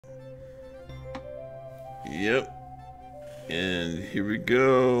Yep. And here we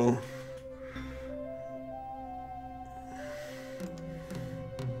go.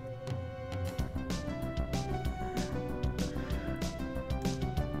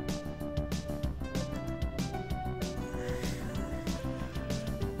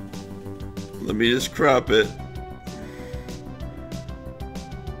 Let me just crop it.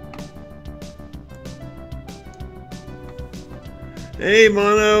 Hey,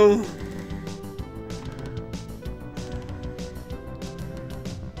 Mono.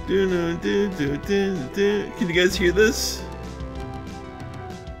 Can you guys hear this?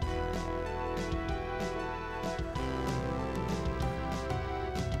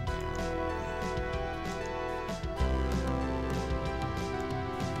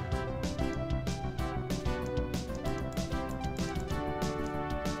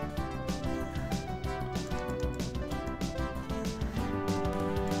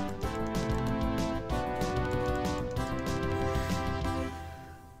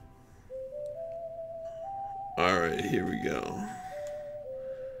 Alright, here we go.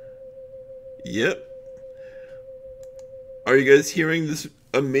 Yep. Are you guys hearing this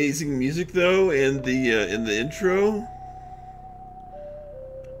amazing music though in the intro?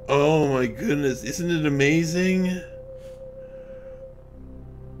 Oh my goodness, isn't it amazing?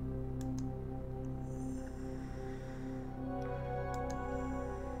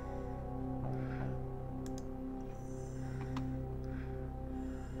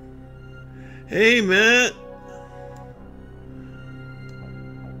 Hey, Matt.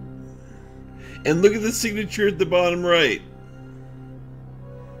 And look at the signature at the bottom right.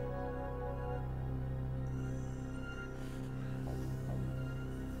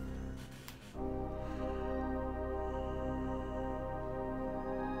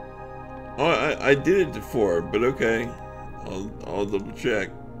 Oh, I did it before, but okay. I'll double check.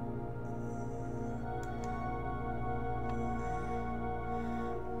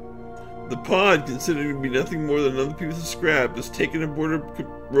 The pod, considered to be nothing more than another piece of scrap, is taken aboard a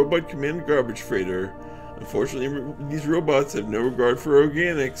robot command garbage freighter. Unfortunately, these robots have no regard for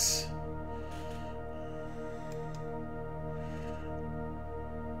organics.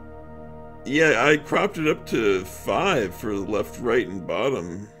 Yeah, I cropped it up to 5 for the left, right, and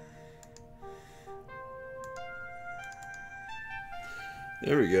bottom.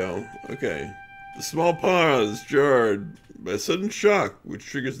 There we go. Okay. The small pod is jarred by a sudden shock, which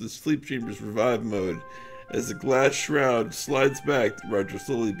triggers the sleep chamber's revive mode. As the glass shroud slides back, Roger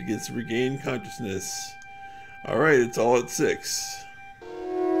slowly begins to regain consciousness. Alright, it's all at 6.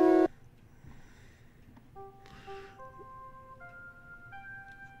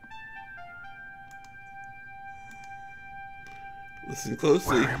 Listen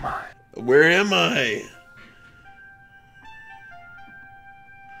closely. Where am I? Where am I?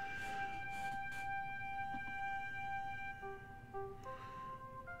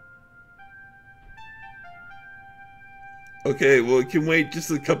 Okay, well, it can wait just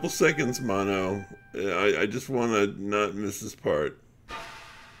a couple seconds, Mono. I just want to not miss this part.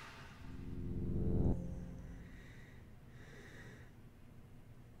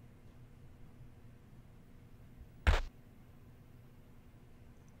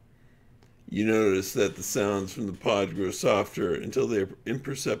 You notice that the sounds from the pod grow softer until they are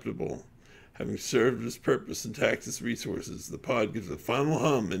imperceptible. Having served its purpose and taxed its resources, the pod gives a final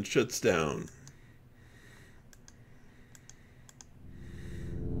hum and shuts down.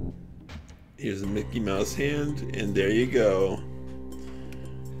 Here's a Mickey Mouse hand, and there you go.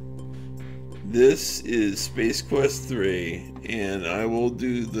 This is Space Quest 3, and I will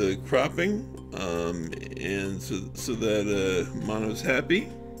do the cropping, and so that Mono's happy.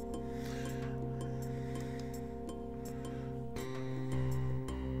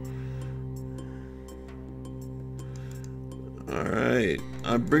 Alright,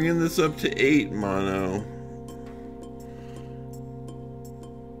 I'm bringing this up to 8, Mono.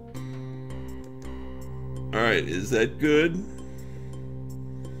 Alright, is that good?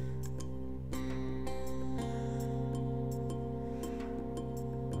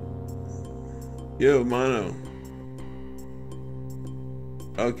 Yo, Mono.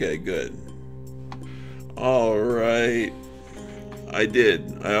 Okay, good. Alright. I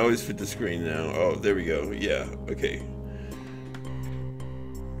did. I always fit the screen now. Oh, there we go. Yeah, okay.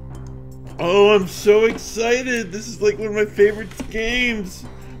 Oh, I'm so excited! This is like one of my favorite games!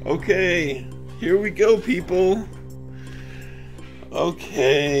 Okay. Here we go, people.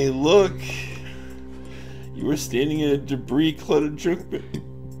 Okay, look. You are standing in a debris-cluttered junk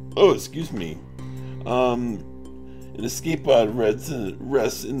bin. Oh, excuse me. An escape pod rests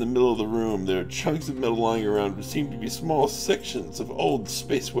in the middle of the room. There are chunks of metal lying around which seem to be small sections of old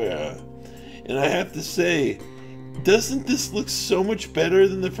spaceware. And I have to say, doesn't this look so much better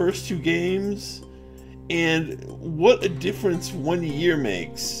than the first two games? And what a difference 1 year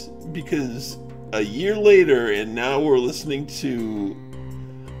makes, because a year later and now we're listening to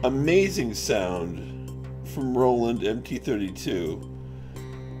amazing sound from Roland MT-32.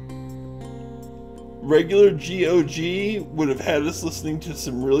 Regular GOG would have had us listening to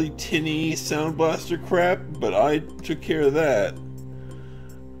some really tinny Sound Blaster crap, but I took care of that.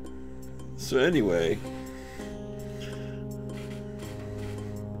 So anyway,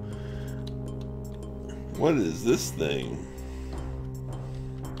 what is this thing?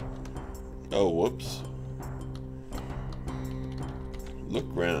 Oh, whoops. Look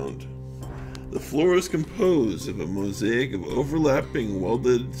round. The floor is composed of a mosaic of overlapping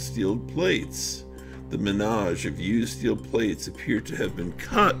welded steel plates. The menage of used steel plates appear to have been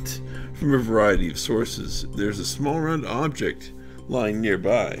cut from a variety of sources. There's a small round object lying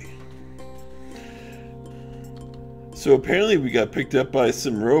nearby. So apparently we got picked up by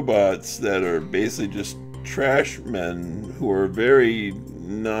some robots that are basically just trash men who are very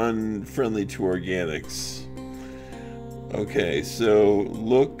non-friendly to organics. Okay, so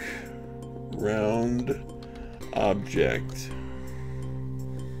look round object.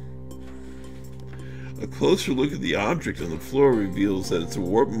 A closer look at the object on the floor reveals that it's a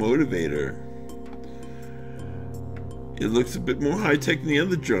warp motivator. It looks a bit more high-tech than the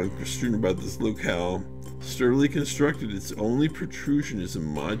other junk strewn about this locale. Sturdily constructed, its only protrusion is a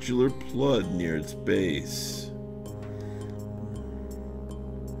modular plug near its base.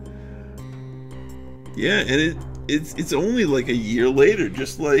 Yeah, and it's only like a year later,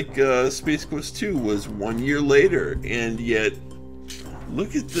 just like Space Quest 2 was 1 year later, and yet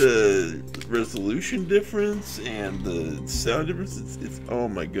look at the resolution difference and the sound difference. It's oh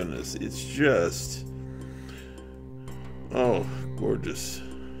my goodness, it's just, oh, gorgeous.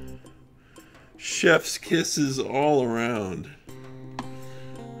 Chef's kisses all around.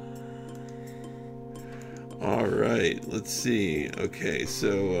 All right, let's see. Okay, so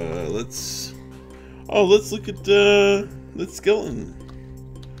let's look at the skeleton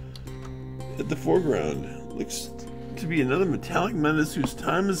at the foreground. Looks to be another metallic menace whose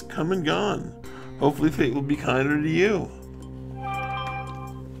time has come and gone. Hopefully fate will be kinder to you.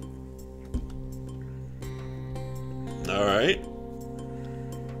 All right.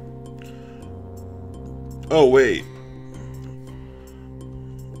 Oh wait,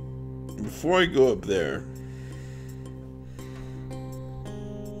 before I go up there,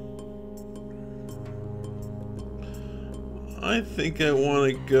 I think I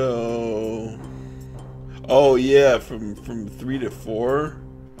want to go, oh yeah, from 3 to 4.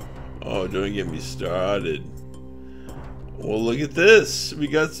 Oh, don't get me started. Well, look at this. We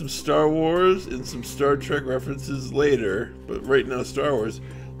got some Star Wars and some Star Trek references later, but right now Star Wars.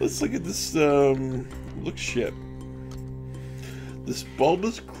 Let's look at this ship. This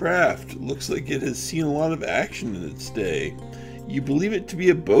bulbous craft looks like it has seen a lot of action in its day. You believe it to be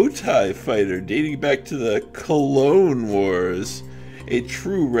a bow tie fighter dating back to the Cologne Wars, a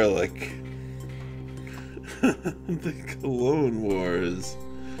true relic. The Cologne Wars.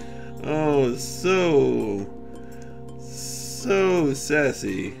 Oh, so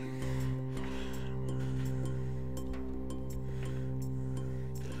sassy.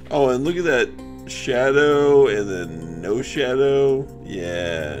 Oh, and look at that shadow and then no shadow.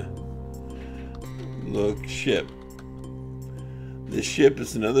 Yeah. Look, ship. This ship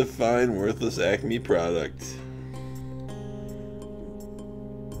is another fine, worthless Acme product.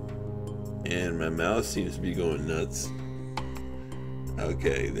 And my mouse seems to be going nuts.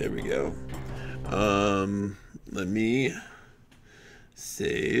 Okay, there we go. Let me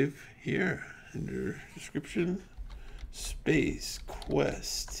save here under description. Space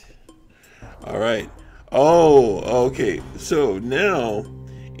Quest. Alright. Oh, okay. So now,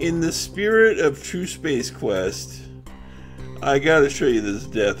 in the spirit of true Space Quest, I gotta show you this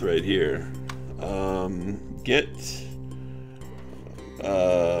death right here. Get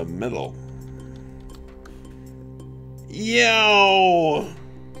metal. Yow!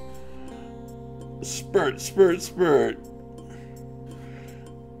 Spurt, spurt, spurt.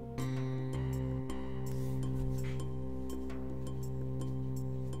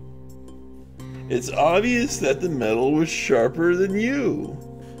 It's obvious that the metal was sharper than you.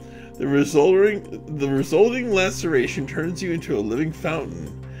 The resulting laceration turns you into a living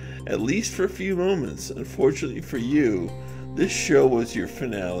fountain, at least for a few moments. Unfortunately for you, this show was your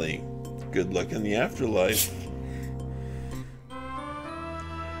finale. Good luck in the afterlife.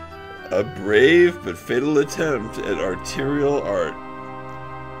 A brave but fatal attempt at arterial art.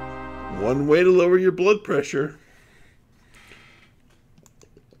 One way to lower your blood pressure.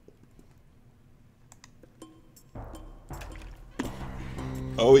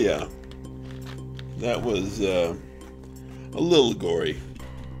 Oh yeah, that was a little gory.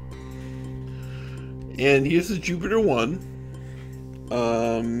 And here's the Jupiter 1.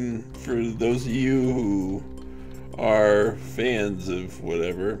 For those of you who are fans of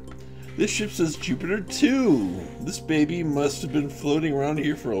whatever, this ship says Jupiter 2. This baby must have been floating around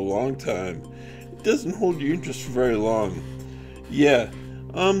here for a long time. It doesn't hold your interest for very long. Yeah,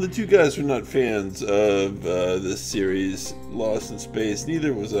 the two guys were not fans of this series, Lost in Space.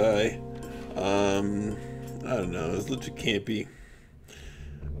 Neither was I. I don't know, it was a little too campy.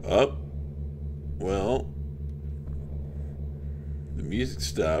 Oh, well, the music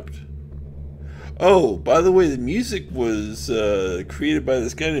stopped. Oh, by the way, the music was created by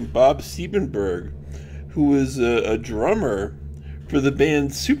this guy named Bob Siebenberg, who was a drummer for the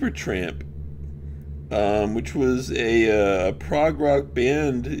band Supertramp, which was a prog rock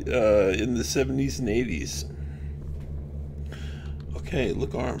band in the 70s and 80s. Okay,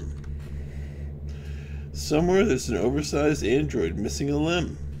 look, arm. Somewhere there's an oversized android missing a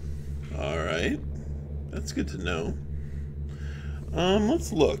limb. Alright, that's good to know.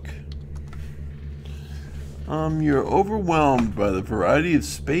 Let's look. You're overwhelmed by the variety of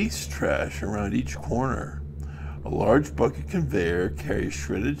space trash around each corner. A large bucket conveyor carries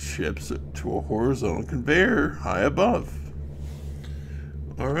shredded ships to a horizontal conveyor high above.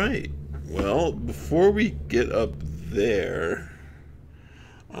 Alright, well, before we get up there,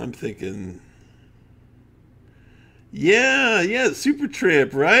 I'm thinking, yeah,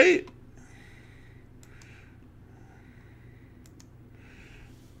 Supertramp, right?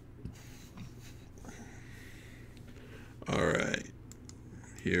 All right,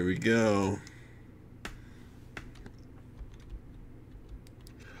 here we go.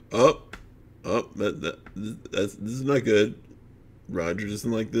 This is not good. Roger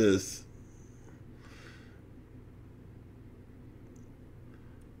doesn't like this.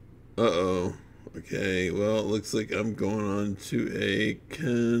 Uh-oh. Okay, well, it looks like I'm going on to a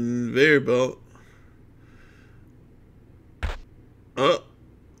conveyor belt. Oh.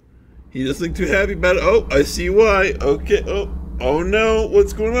 He doesn't look too happy about it. Oh, I see why. Okay. Oh no.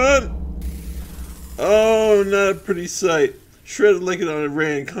 What's going on? Oh, not a pretty sight. Shredded like it on a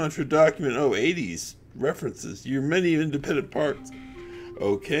Rand Contra document. Oh, 80s references. Your many independent parts.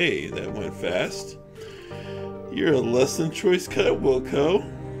 Okay, that went fast. You're a less than choice cut,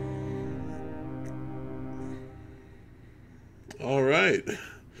 Wilco. All right.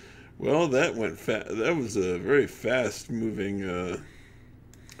 Well, that went fast. That was a very fast-moving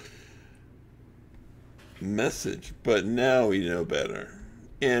message, but now we know better.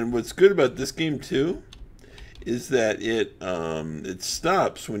 And what's good about this game too is that it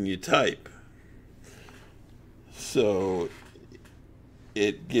stops when you type, so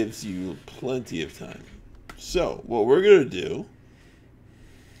it gives you plenty of time. So what we're gonna do,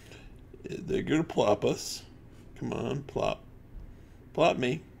 they're gonna plop us. Come on, plop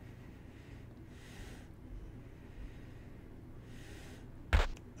me.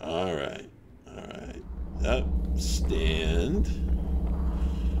 All right. Up, stand,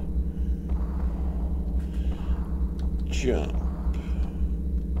 jump.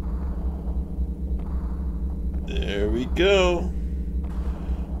 There we go.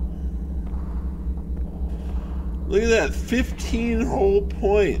 Look at that, 15 whole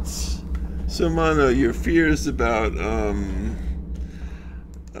points. So, Mono, your fears about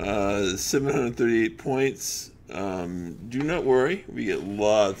 738 points, do not worry. We get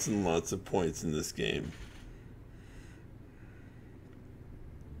lots and lots of points in this game.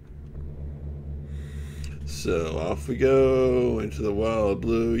 So off we go into the wild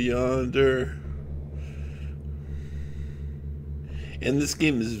blue yonder. And this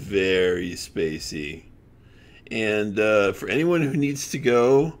game is very spacey. And for anyone who needs to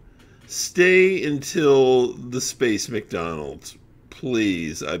go, stay until the Space McDonald's.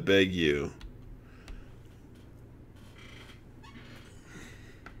 Please, I beg you.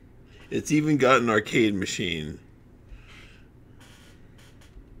 It's even got an arcade machine.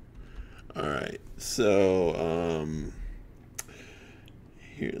 Alright, so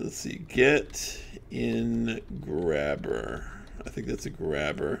here, let's see. Get in grabber. I think that's a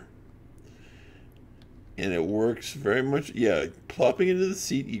grabber. And it works very much, yeah, plopping into the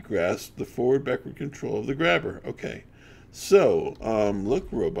seat, you grasp the forward-backward control of the grabber. Okay, so, look,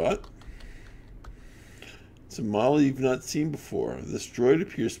 robot. It's a model you've not seen before. This droid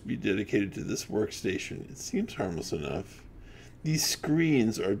appears to be dedicated to this workstation. It seems harmless enough. These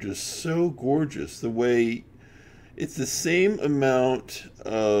screens are just so gorgeous. The way it's the same amount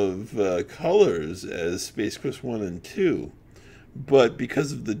of colors as Space Quest 1 and 2, but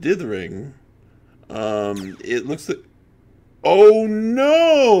because of the dithering, it looks like... Oh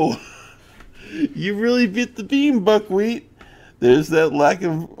no! You really bit the beam, Buckwheat. There's that lack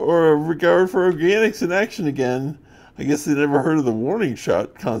of or regard for organics in action again. I guess they never heard of the warning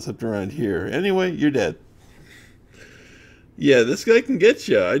shot concept around here. Anyway, you're dead. Yeah, this guy can get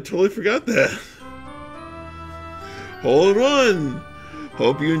you. I totally forgot that. Hold on.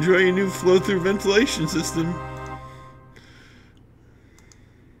 Hope you enjoy your new flow-through ventilation system.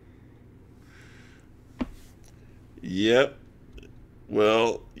 Yep.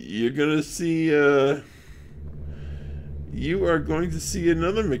 Well, you're gonna see, you are going to see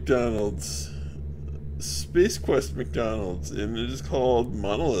another McDonald's. Space Quest McDonald's, and it is called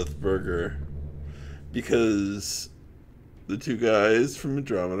Monolith Burger. Because the two guys from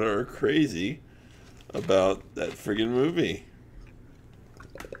Andromeda are crazy about that friggin' movie.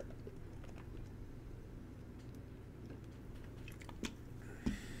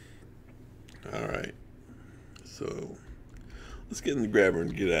 Alright. So, let's get in the grabber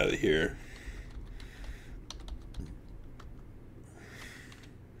and get out of here.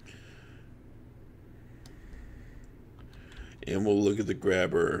 And we'll look at the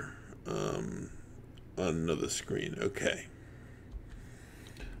grabber on another screen. Okay.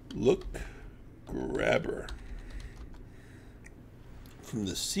 Look, grabber. From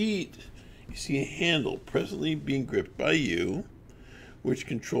the seat, you see a handle presently being gripped by you, which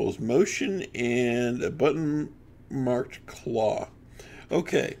controls motion and a button marked claw.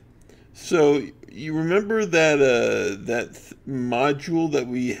 Okay, so you remember that module that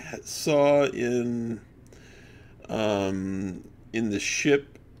we saw in the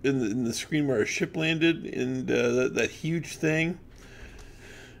ship, in the screen where our ship landed, and that huge thing?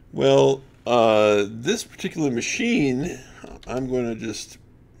 Well, this particular machine, I'm going to just,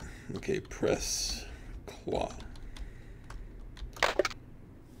 okay, press claw.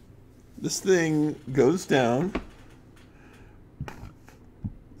 This thing goes down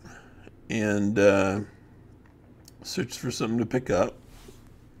and searches for something to pick up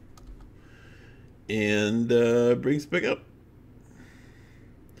and brings it back up.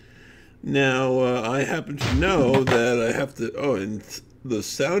 Now, I happen to know that I have to, oh, and the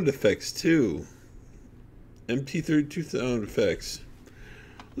sound effects too. MT-32 sound effects.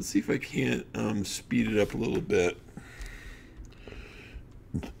 Let's see if I can't speed it up a little bit.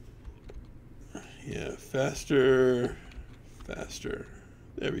 Yeah, faster, faster.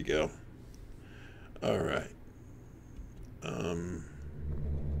 There we go. All right.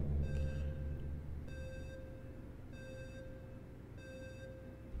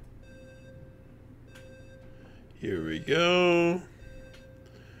 Here we go.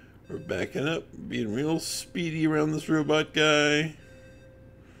 We're backing up, being real speedy around this robot guy.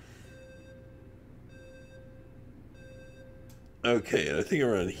 Okay, I think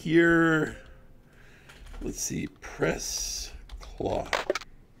around here, let's see, press claw.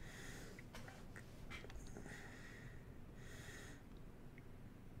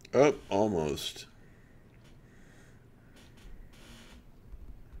 Oh, almost.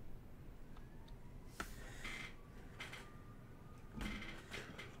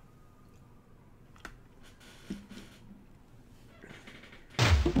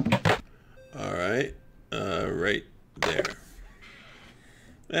 All right, right there.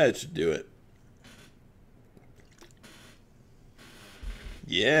 That should do it.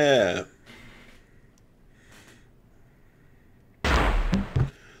 Yeah.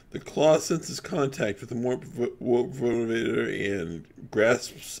 The claw senses contact with the warp motivator and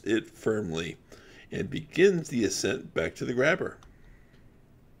grasps it firmly and begins the ascent back to the grabber.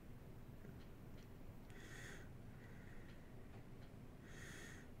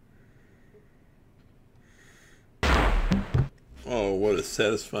 Oh, what a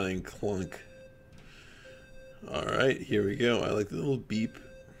satisfying clunk. Alright, here we go. I like the little beep.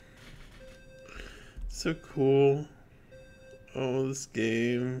 So cool. Oh, this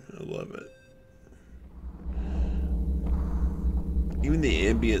game. I love it. Even the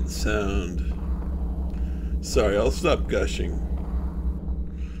ambient sound. Sorry, I'll stop gushing.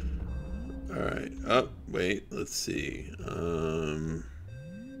 Alright. Oh, wait. Let's see.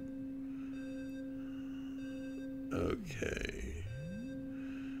 Okay.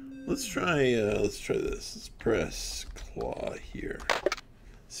 Let's try this. Let's press claw here.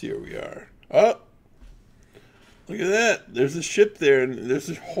 See where we are. Oh! Look at that. There's a ship there, and there's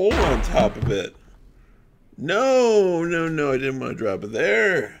a hole on top of it. No, no, no, I didn't want to drop it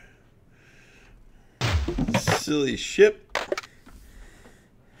there. Silly ship.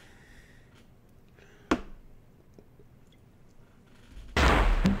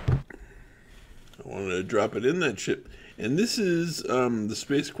 I wanted to drop it in that ship. And this is the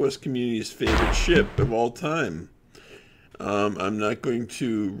Space Quest community's favorite ship of all time. I'm not going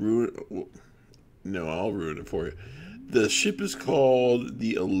to ruin... No, I'll ruin it for you. The ship is called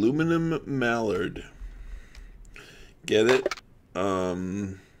the Aluminum Mallard. Get it?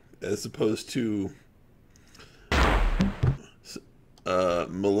 As opposed to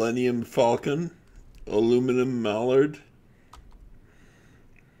Millennium Falcon, Aluminum Mallard.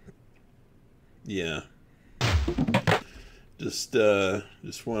 Yeah. Just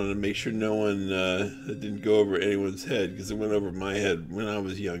wanted to make sure no one it didn't go over anyone's head, because it went over my head when I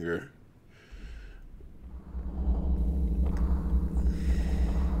was younger.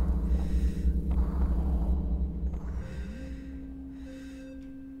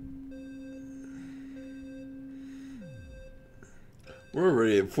 We're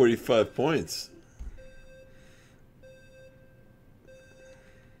already at 45 points.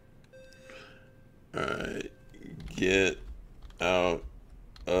 Alright, get out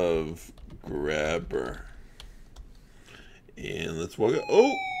of grabber. And let's walk out.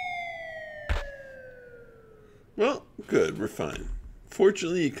 Oh! Well, good, we're fine.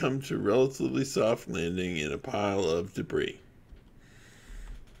 Fortunately, you come to a relatively soft landing in a pile of debris.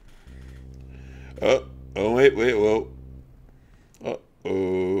 Oh, wait, whoa.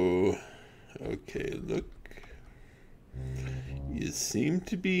 Uh-oh. Okay, look. You seem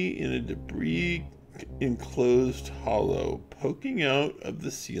to be in a debris enclosed hollow. Poking out of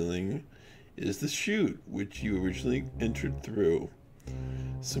the ceiling is the chute which you originally entered through.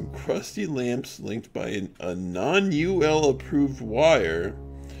 Some crusty lamps linked by a non-UL approved wire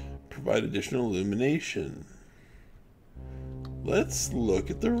provide additional illumination. Let's look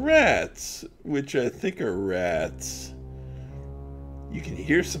at the rats, which I think are rats. You can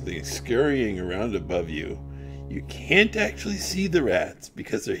hear something scurrying around above you. You can't actually see the rats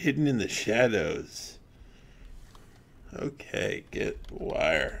because they're hidden in the shadows. Okay, get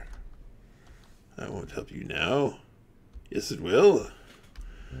wire. That won't help you now. Yes, it will.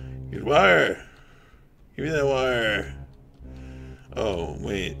 Get wire. Give me that wire. Oh,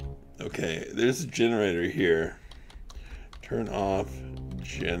 wait. Okay, there's a generator here. Turn off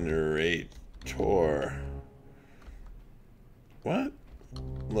generator. What?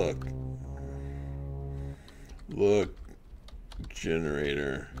 Look,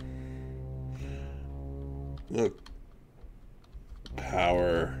 generator. Look,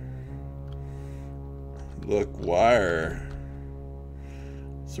 power. Look, wire.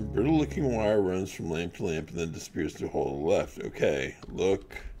 Some brittle looking wire runs from lamp to lamp and then disappears to a hole to the left. Okay,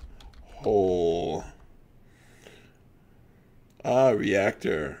 look, hole. Ah,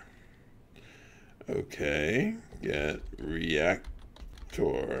 reactor. Okay, get reactor.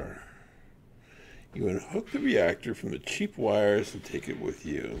 You unhook the reactor from the cheap wires and take it with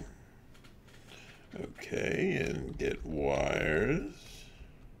you. Okay, and get wires.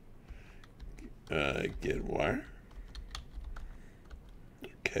 Get wire.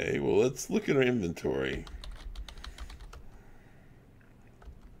 Okay, well, let's look at our inventory.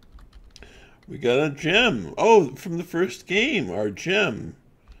 We got a gem. Oh, from the first game, our gem.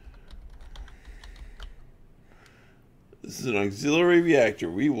 This is an auxiliary reactor.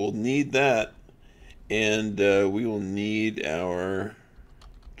 We will need that. And we will need our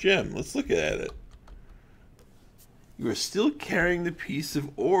gem. Let's look at it. You are still carrying the piece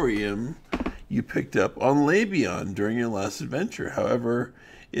of Orium you picked up on Labion during your last adventure. However,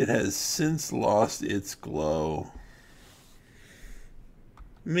 it has since lost its glow.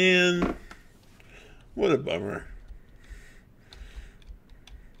 Man, what a bummer.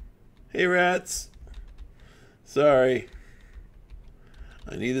 Hey, rats. Sorry.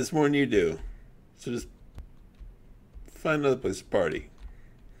 I need this more than you do. So just find another place to party.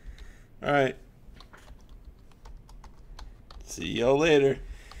 Alright. See y'all later.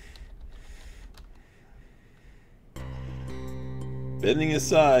 Bending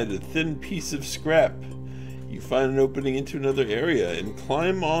aside a thin piece of scrap, you find an opening into another area and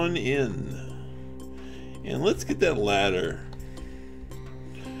climb on in. And let's get that ladder.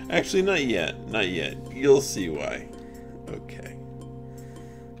 Actually, not yet. Not yet. You'll see why. Okay.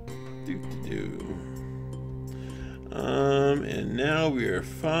 And now we are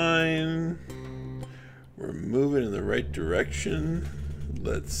fine. We're moving in the right direction.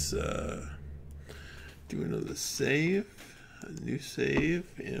 Let's do another save, a new save,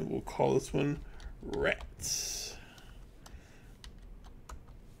 and we'll call this one Rats.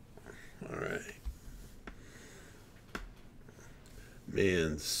 All right.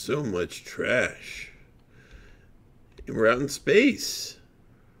 Man, so much trash. And we're out in space.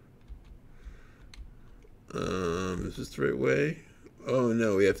 Is this the right way? Oh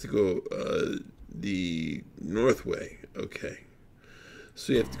no, we have to go the north way. Okay.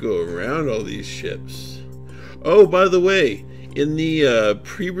 So you have to go around all these ships. Oh, by the way, in the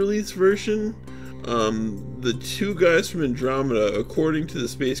pre-release version, the two guys from Andromeda, according to the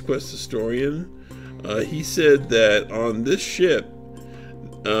Space Quest historian, he said that on this ship,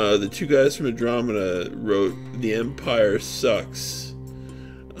 the two guys from Andromeda wrote, "The Empire sucks,"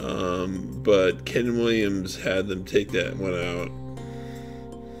 but Ken Williams had them take that one out.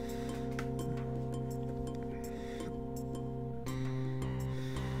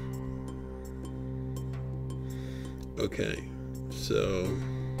 Okay, so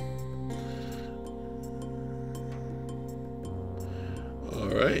all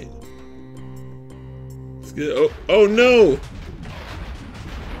right, let's get. Oh no!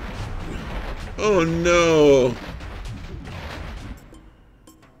 Oh no!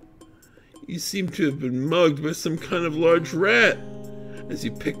 You seem to have been mugged by some kind of large rat. As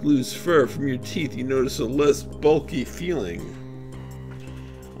you pick loose fur from your teeth, you notice a less bulky feeling.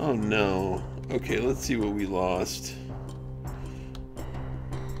 Oh no. Okay, let's see what we lost.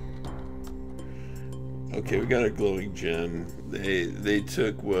 Okay, we got a glowing gem. They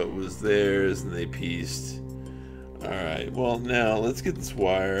took what was theirs and they pieced. Alright, well now let's get this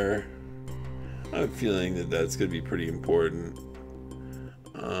wire. I have a feeling that that's going to be pretty important.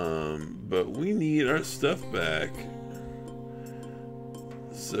 But we need our stuff back.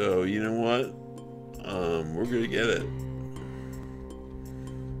 So, you know what? We're going to get it.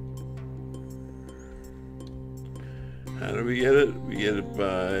 How do we get it? We get it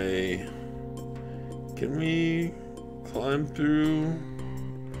by... Can we climb through?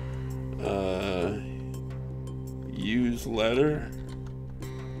 Use ladder?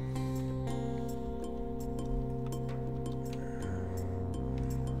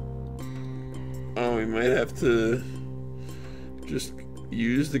 Oh, we might have to just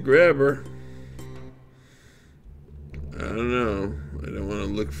use the grabber. I don't know. I don't want to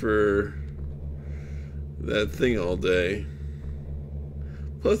look for that thing all day.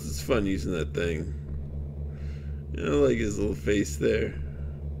 Plus, it's fun using that thing. You know, like his little face there.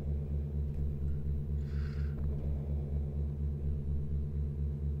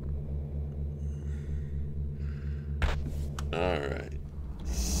 Alright.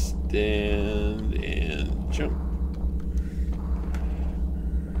 Stand and jump.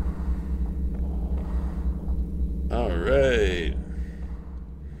 Alright.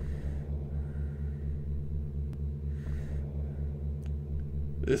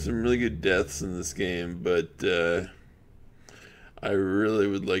 There's some really good deaths in this game, but I really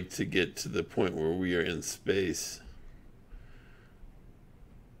would like to get to the point where we are in space.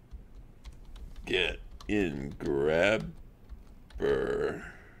 Get in grabber.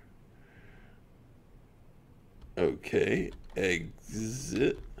 Okay,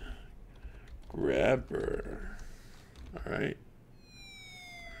 exit grabber. Alright.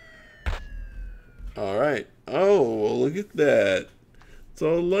 Alright. Oh, well, look at that. It's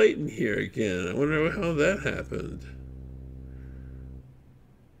all light in here again. I wonder how that happened.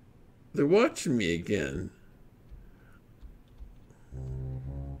 They're watching me again.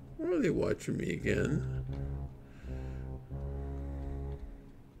 Why are they watching me again?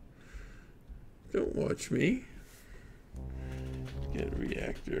 Don't watch me. Get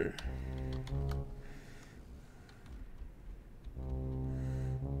reactor.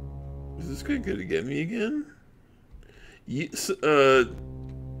 Is this guy gonna get me again?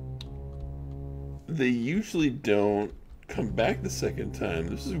 They usually don't come back the second time.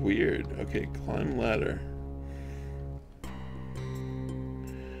 This is weird. Okay, climb ladder.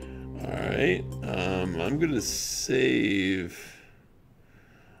 Alright, I'm gonna save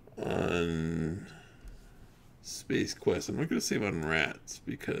on Space Quest. I'm not gonna save on rats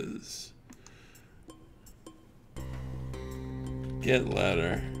because get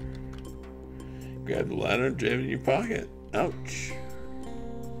ladder. Grab the ladder and jam it in your pocket. Ouch.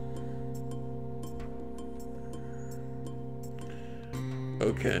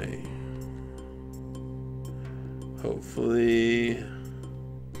 Okay. Hopefully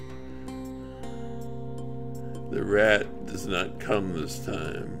the rat does not come this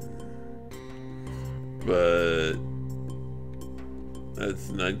time. But that's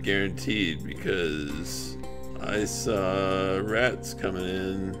not guaranteed because I saw rats coming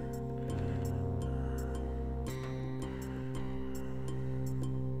in.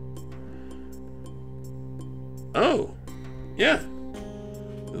 Oh, yeah.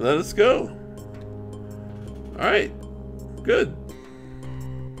 Let us go. All right, good.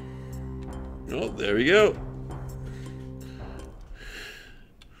 Oh, there we go.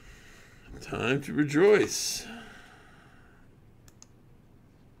 Time to rejoice.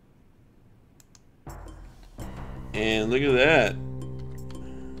 And look at that.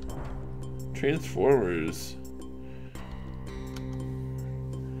 Transformers.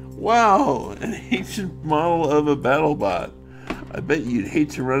 Wow, an ancient model of a battlebot. I bet you'd hate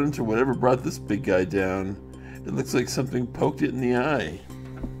to run into whatever brought this big guy down. It looks like something poked it in the eye.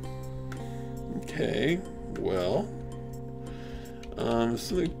 Okay, well,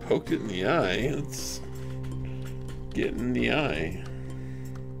 something poked it in the eye. Let's get in the eye.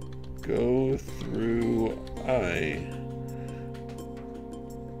 Go through eye.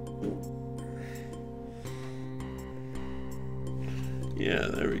 Yeah,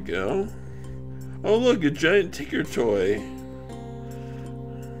 there we go. Oh look, a giant Tinker toy.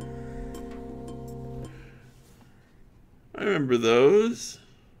 I remember those.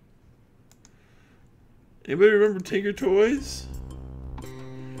 Anybody remember Tinker toys?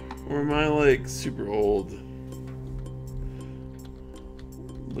 Or am I like super old?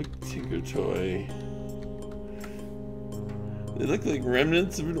 Look, Tinker toy. They look like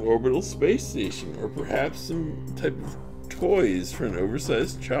remnants of an orbital space station, or perhaps some type of toys for an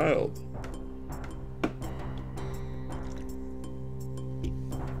oversized child.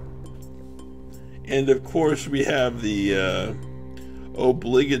 And of course we have the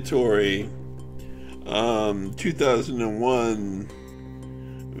obligatory 2001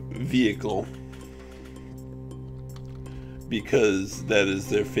 vehicle, because that is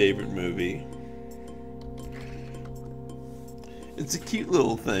their favorite movie. It's a cute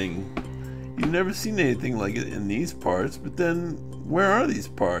little thing. You've never seen anything like it in these parts, but then where are these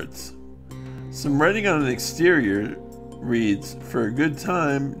parts? Some writing on an exterior reads, "For a good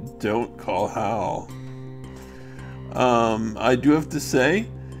time, don't call Hal." I do have to say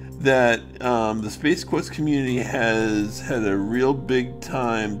that the Space Quest community has had a real big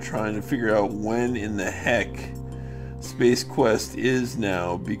time trying to figure out when in the heck Space Quest is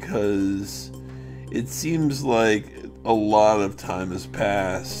now, because it seems like a lot of time has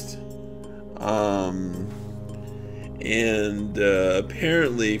passed.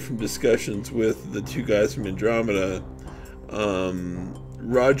 Apparently from discussions with the two guys from Andromeda,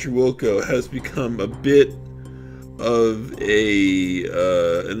 Roger Wilco has become a bit of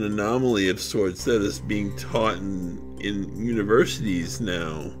an anomaly of sorts that is being taught in universities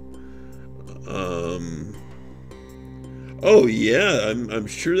now. Oh yeah, I'm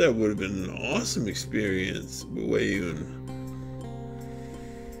sure that would have been an awesome experience, Wayun.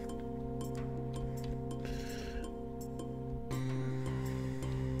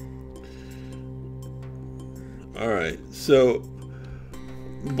 Alright, so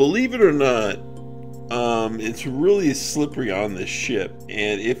believe it or not, it's really slippery on this ship,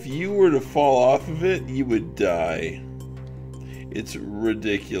 and if you were to fall off of it, you would die. It's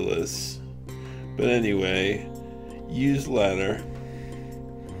ridiculous. But anyway, use ladder.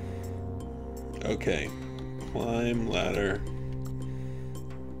 Okay, climb ladder.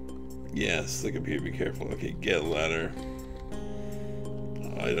 Yes, look up here, be careful. Okay, get ladder.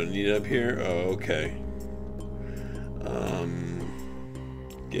 Oh, I don't need it up here? Oh, okay.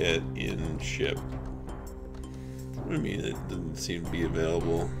 Get in ship. What do you mean it doesn't seem to be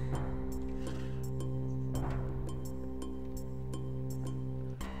available?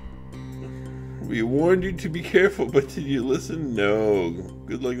 We warned you to be careful, but did you listen? No.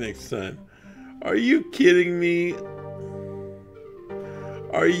 Good luck next time. Are you kidding me?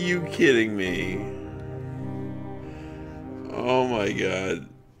 Are you kidding me? Oh my god.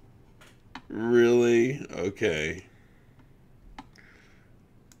 Really? Okay.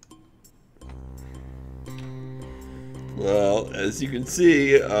 Well, as you can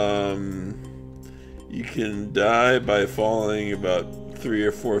see, you can die by falling about 3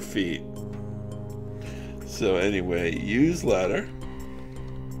 or 4 feet. So anyway, use ladder.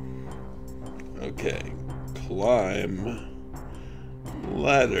 Okay, climb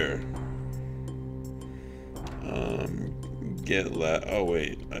ladder. Get ladder. Oh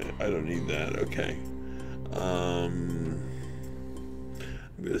wait, I don't need that. Okay. I'm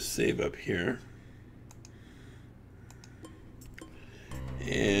gonna save up here.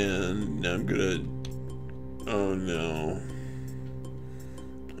 And now I'm gonna, oh no,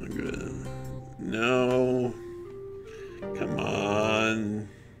 no, come on.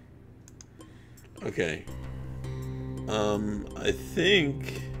 Okay, I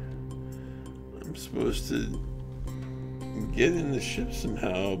think I'm supposed to get in the ship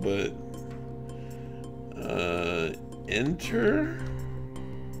somehow, but, enter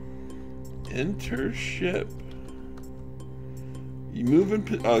ship. You move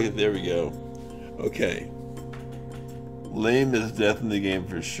in, oh, there we go. Okay. Lame as death in the game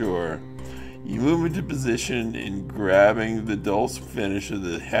for sure. You move into position and grabbing the dull finish of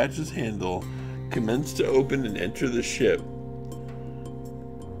the hatch's handle, commence to open and enter the ship.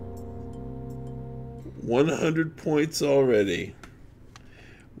 100 points already.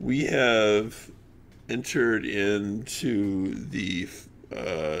 we have entered into the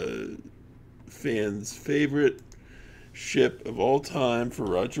fans' favorite ship of all time for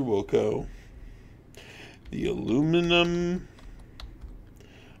Roger Wilco, the aluminum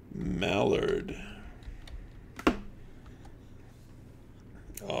Mallard.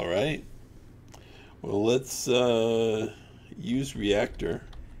 All right. Well, let's use reactor.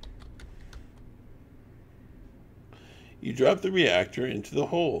 You drop the reactor into the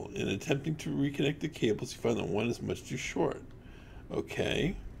hole. In attempting to reconnect the cables, you find that one is much too short.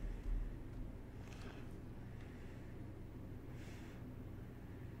 Okay.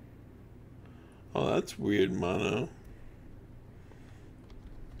 Oh, that's weird, Mono.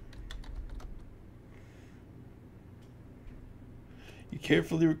 You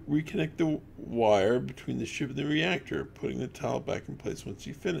carefully reconnect the wire between the ship and the reactor, putting the towel back in place once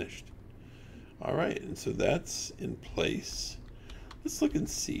you've finished. All right, and so that's in place. Let's look in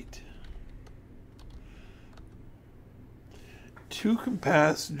seat. 2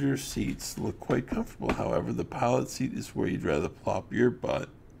 passenger seats look quite comfortable. However, the pilot seat is where you'd rather plop your butt.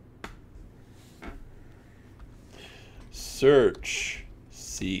 Search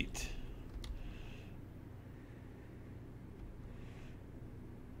seat.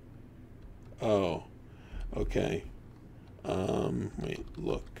 Oh, okay. Wait,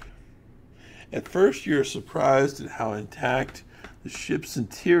 look. At first, you're surprised at how intact the ship's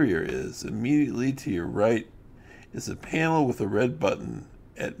interior is. Immediately to your right is a panel with a red button.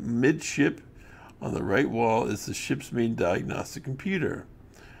 At midship, on the right wall, is the ship's main diagnostic computer.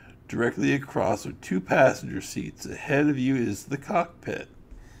 Directly across are 2 passenger seats. Ahead of you is the cockpit.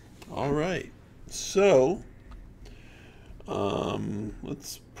 All right. So,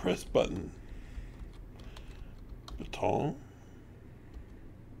 let's press button. Baton.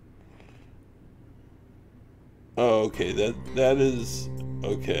 Oh, okay. That is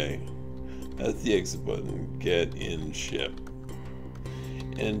okay. That's the exit button. Get in ship.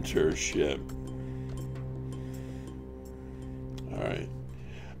 Enter ship. All right.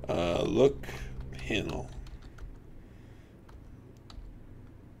 Look panel.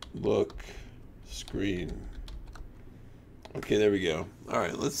 Look screen. Okay, there we go. All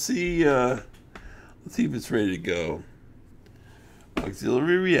right. Let's see if it's ready to go.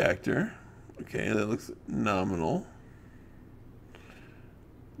 Auxiliary reactor. Okay, that looks nominal.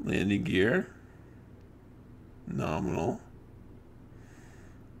 Landing gear. Nominal.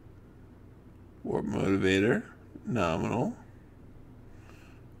 Warp motivator. Nominal.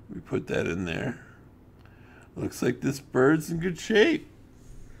 We put that in there. Looks like this bird's in good shape.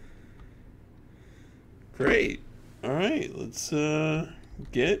 Great. All right, let's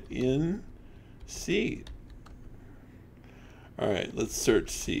get in seat. All right, let's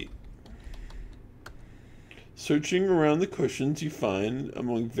search seat. Searching around the cushions, you find,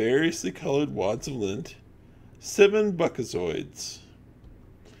 among variously colored wads of lint, 7 buckazoids.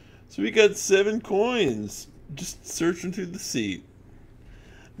 So we got 7 coins just searching through the seat.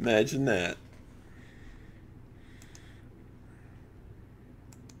 Imagine that.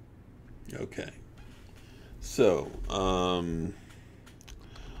 Okay. So,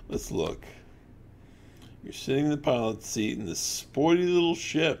 let's look. You're sitting in the pilot's seat in this sporty little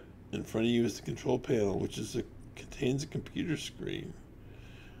ship. In front of you is the control panel, which contains a computer screen.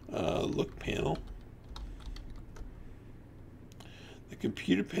 Look panel. The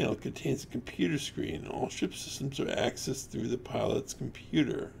computer panel contains a computer screen. All ship systems are accessed through the pilot's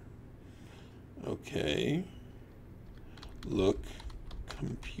computer. Okay. Look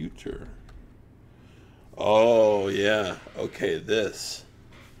computer. Oh yeah. Okay, this.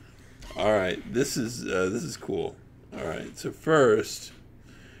 All right. This is cool. All right. So first,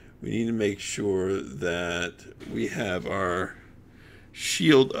 we need to make sure that we have our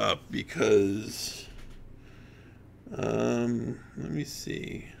shield up because, let me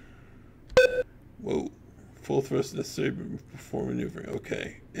see. Whoa, full thrust necessary before maneuvering.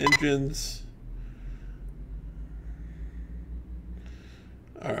 Okay, engines.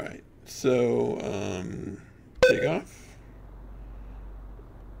 All right, so take off.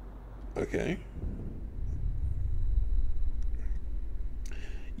 Okay.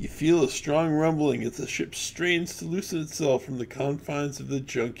 You feel a strong rumbling as the ship strains to loosen itself from the confines of the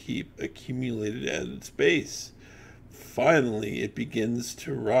junk heap accumulated at its base. Finally, it begins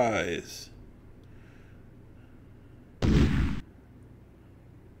to rise. The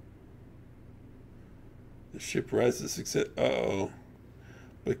ship rises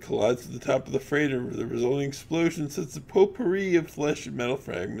but collides with the top of the freighter. The resulting explosion sets a potpourri of flesh and metal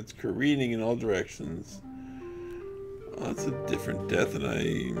fragments careening in all directions. That's a different death than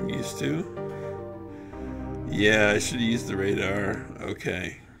I'm used to. Yeah, I should have used the radar.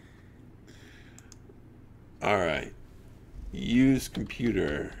 Okay. Alright. Use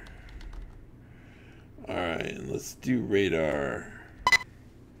computer. Alright, and let's do radar.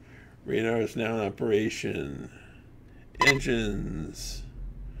 Radar is now in operation. Engines.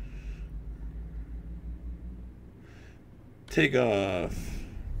 Take off.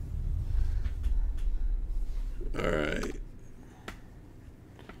 Alright.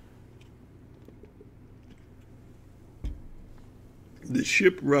 The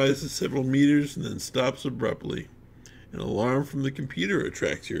ship rises several meters and then stops abruptly. An alarm from the computer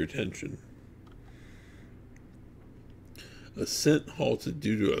attracts your attention. Ascent halted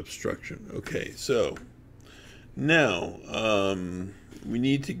due to obstruction. Okay, so now we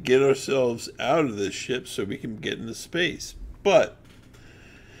need to get ourselves out of this ship so we can get into space. But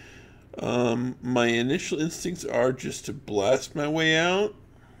my initial instincts are just to blast my way out.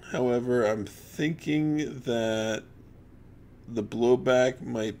 However, I'm thinking that the blowback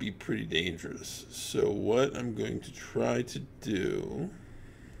might be pretty dangerous. So what I'm going to try to do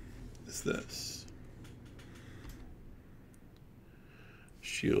is this.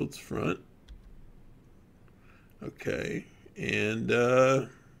 Shields front. Okay. And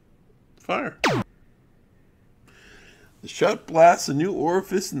fire. The shot blasts a new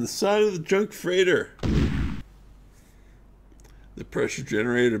orifice in the side of the junk freighter. The pressure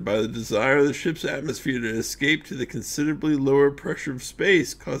generated by the desire of the ship's atmosphere to escape to the considerably lower pressure of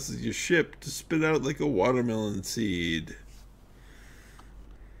space causes your ship to spit out like a watermelon seed.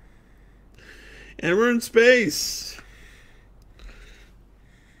 And we're in space.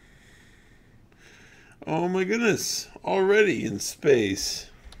 Oh my goodness, already in space.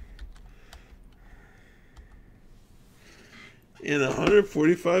 And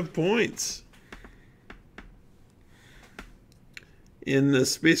 145 points. In the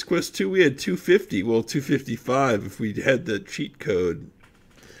Space Quest 2, we had 250. Well, 255 if we had the cheat code.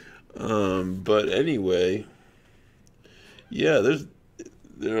 But anyway, yeah,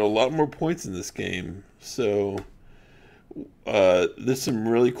 there are a lot more points in this game. So there's some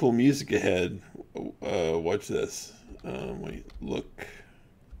really cool music ahead. Watch this. Wait, look,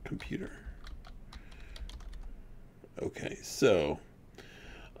 computer. Okay, so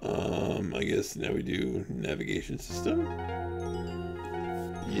I guess now we do navigation system.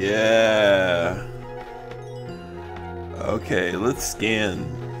 Yeah. Okay, let's scan.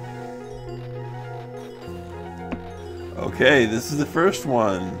 Okay, this is the first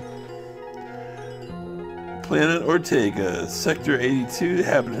one. Planet Ortega, Sector 82,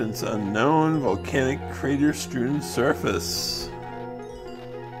 inhabitants unknown, volcanic crater strewn surface.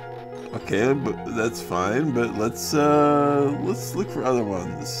 Okay, but that's fine. But let's look for other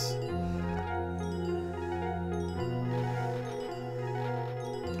ones.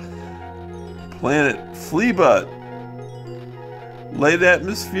 Planet Fleabutt, light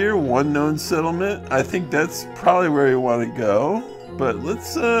atmosphere, one known settlement. I think that's probably where we want to go. But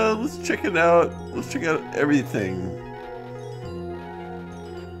let's check it out. Let's check out everything.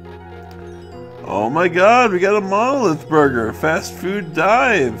 Oh my God, we got a monolith burger, fast food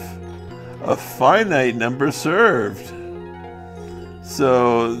dive. A finite number served.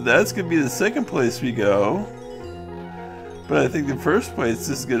 So that's going to be the second place we go. But I think the first place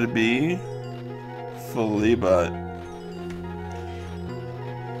is going to be Fleabutt.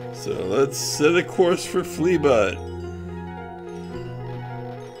 So let's set a course for Fleabutt.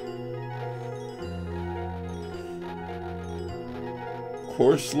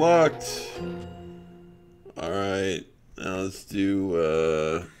 Course locked. Alright, now let's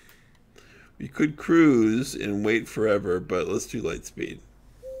do we could cruise and wait forever, but let's do light speed.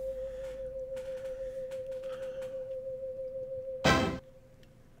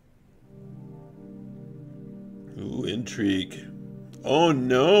 Ooh, intrigue. Oh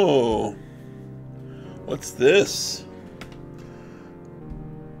no! What's this?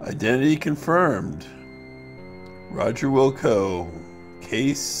 Identity confirmed. Roger Wilco.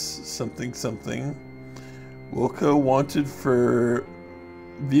 Case something something. Wilco wanted for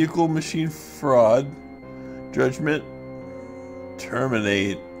vehicle machine fraud. Judgment.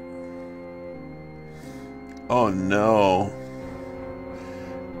 Terminate. Oh no.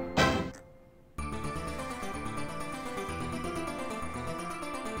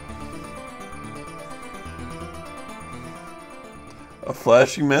 A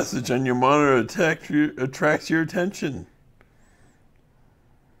flashing message on your monitor attracts your attention.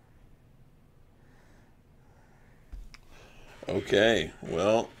 Okay,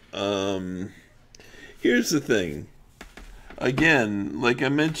 well, here's the thing. Again, like I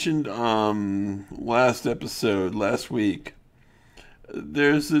mentioned last week,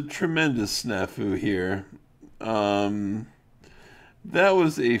 there's a tremendous snafu here. That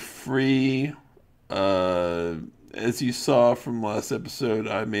was a free As you saw from last episode,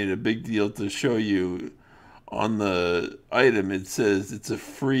 I made a big deal to show you on the item. It says it's a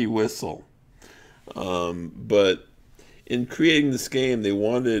free whistle. But in creating this game, they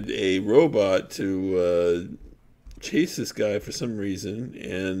wanted a robot to chase this guy for some reason,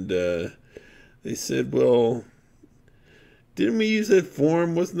 and they said, well, didn't we use that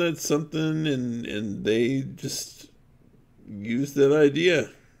form? Wasn't that something? And they just used that idea,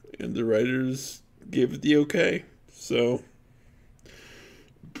 and the writers gave it the okay. So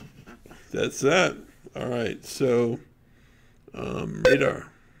that's that. All right, so radar.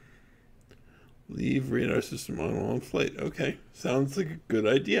 Leave radar system on while in flight. Okay, sounds like a good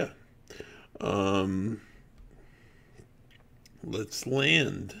idea. Let's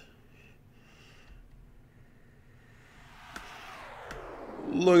land.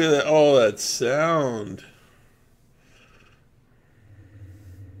 Look at that, all that sound.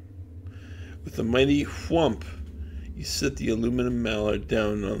 With a mighty whump, you set the aluminum mallard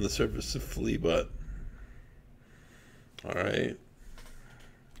down on the surface of Fleabot. Alright.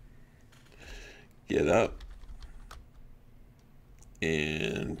 Get up.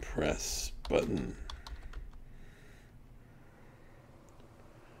 And press button.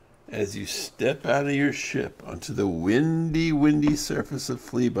 As you step out of your ship onto the windy surface of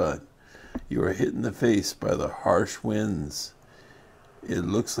Fleabot, you are hit in the face by the harsh winds. It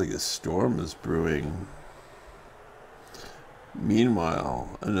looks like a storm is brewing.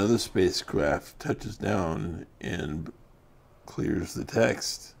 Meanwhile, another spacecraft touches down and clears the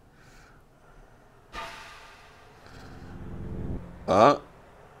text.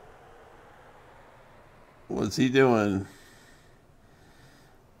 What's he doing?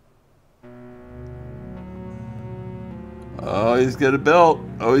 Oh, he's got a belt.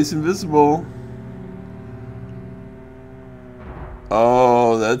 Oh, he's invisible.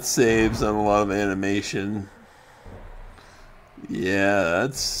 Oh, that saves on a lot of animation. Yeah,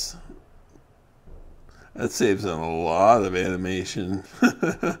 that saves on a lot of animation.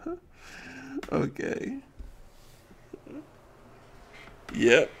 Okay.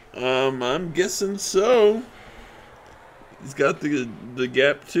 Yep, I'm guessing so. He's got the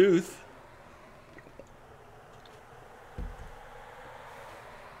gap tooth.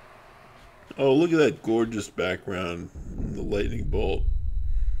 Oh, look at that gorgeous background, the lightning bolt,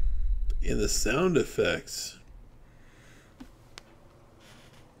 and the sound effects.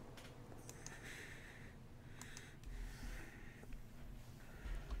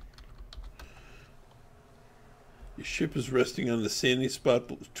 Your ship is resting on a sandy spot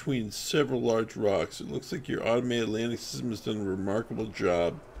between several large rocks. It looks like your automated landing system has done a remarkable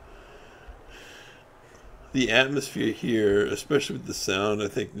job. The atmosphere here, especially with the sound, I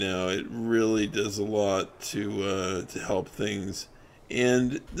think now, it really does a lot to help things.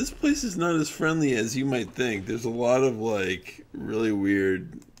 And this place is not as friendly as you might think. There's a lot of, like, really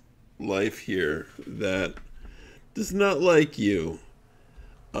weird life here that does not like you.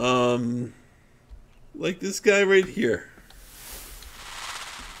 Like this guy right here.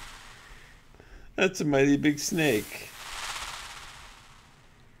 That's a mighty big snake.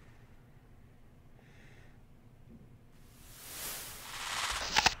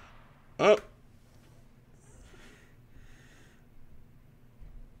 Oh.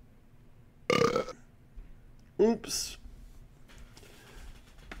 Oops.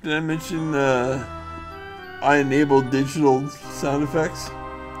 Did I mention I enabled digital sound effects?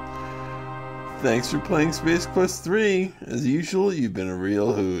 Thanks for playing Space Quest 3. As usual, you've been a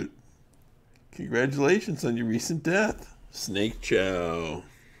real hoot. Congratulations on your recent death. Snake Chow.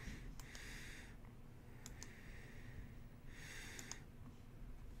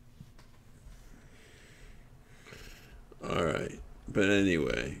 Alright, but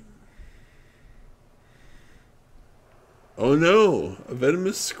anyway. Oh no! A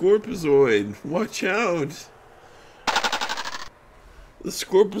venomous scorpizoid! Watch out! The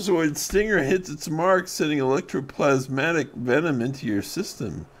scorpizoid stinger hits its mark, sending electroplasmatic venom into your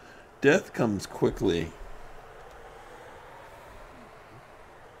system. Death comes quickly.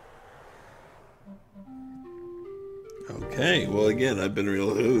 Okay, well again, I've been a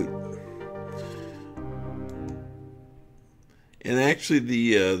real hoot. And actually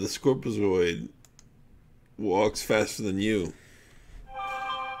the scorpizoid walks faster than you.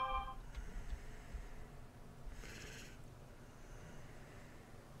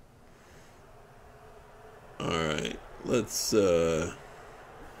 Alright, let's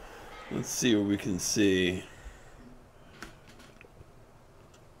see what we can see.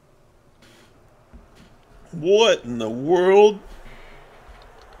 What in the world?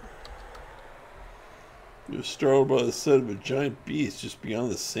 You're startled by the sight of a giant beast just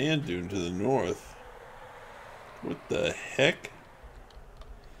beyond the sand dune to the north. What the heck?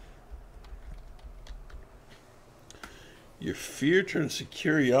 Your fear turns to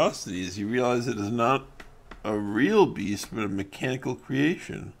curiosity as you realize it is not a real beast, but a mechanical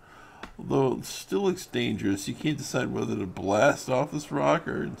creation. Although it still looks dangerous, you can't decide whether to blast off this rock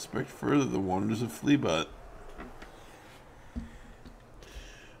or inspect further the wonders of Fleabot.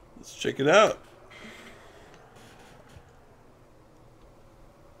 Let's check it out.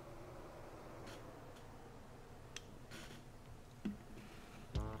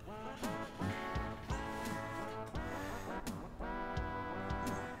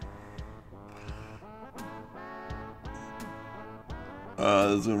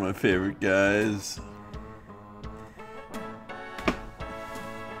 This is one of my favorite guys.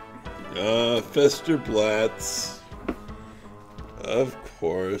 Festerblatts. Of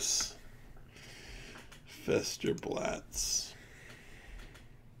course. Festerblatts.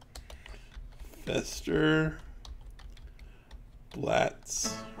 Festerblatts.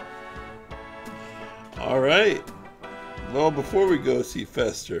 Alright. Well, before we go see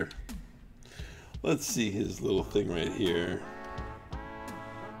Fester, let's see his little thing right here.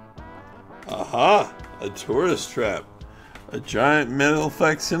 Aha! A tourist trap. A giant metal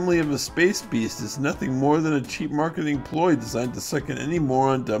facsimile of a space beast is nothing more than a cheap marketing ploy designed to suck in any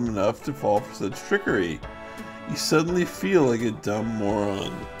moron dumb enough to fall for such trickery. You suddenly feel like a dumb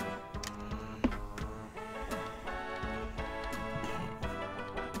moron.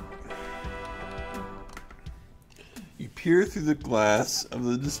 You peer through the glass of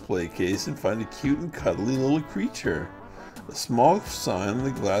the display case and find a cute and cuddly little creature. A small sign on the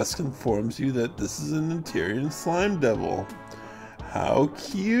glass informs you that this is an Interior slime devil. How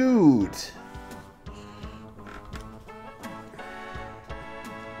cute!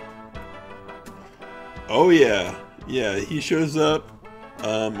 Oh yeah, he shows up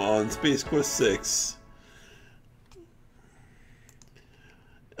on Space Quest 6.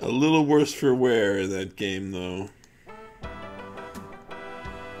 A little worse for wear in that game though.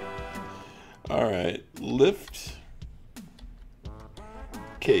 Alright, lift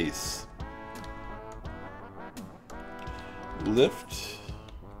case. Lift,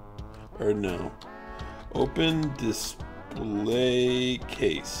 or no, open display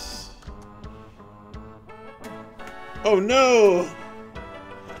case. Oh no!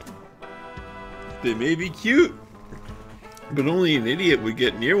 They may be cute, but only an idiot would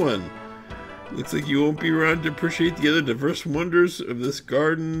get near one. Looks like you won't be around to appreciate the other diverse wonders of this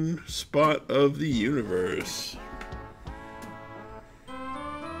garden spot of the universe.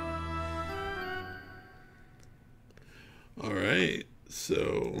 Alright,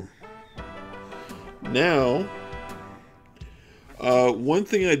 so now one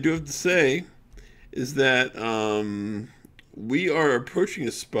thing I do have to say is that we are approaching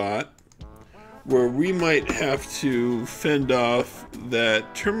a spot where we might have to fend off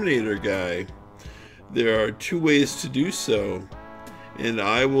that Terminator guy. There are two ways to do so, and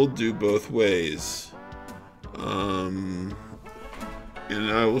I will do both ways. And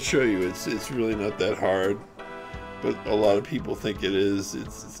I will show you. It's really not that hard. But a lot of people think it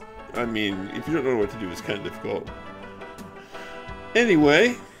is. I mean, if you don't know what to do, it's kind of difficult.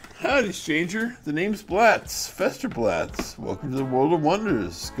 Anyway, howdy, stranger. The name's Blatts, Festerblatts. Welcome to the world of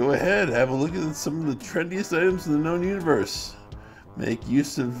wonders. Go ahead, have a look at some of the trendiest items in the known universe. Make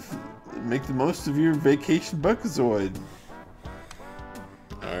the most of your vacation buckazoid.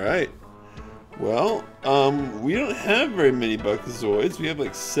 All right. Well, we don't have very many buckazoids. We have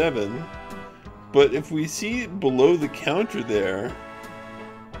like 7. But if we see below the counter there,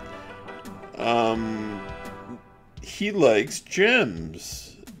 he likes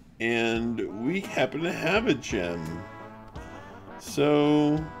gems, and we happen to have a gem.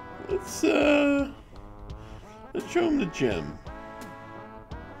 So let's show him the gem.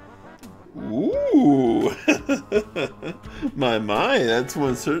 Ooh, my, that's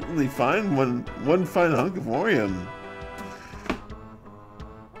one certainly fine one fine hunk of Orium.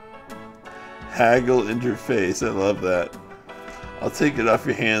 Haggle interface, I love that. I'll take it off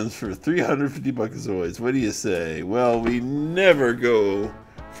your hands for 350 buckazoids. What do you say? Well, we never go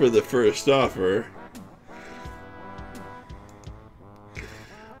for the first offer.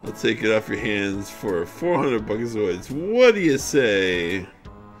 I'll take it off your hands for 400 buckazoids. What do you say?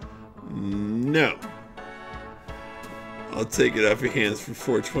 No. I'll take it off your hands for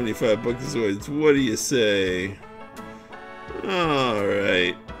 425 buckazoids. What do you say?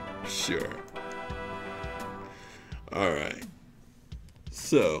 Alright. Sure. Alright.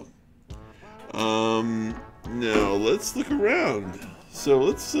 So, now let's look around. So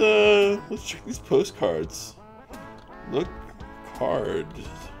let's check these postcards. Look, card.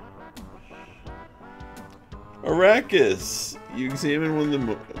 Arrakis. You examine one of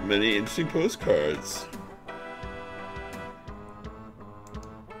the many interesting postcards.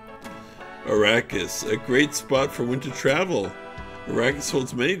 Arrakis, a great spot for winter travel. Arrakis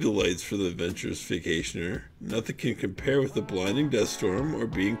holds many delights for the adventurous vacationer. Nothing can compare with the blinding dust storm or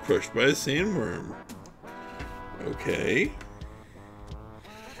being crushed by a sandworm. Okay.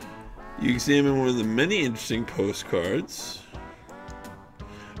 You examine one of the many interesting postcards.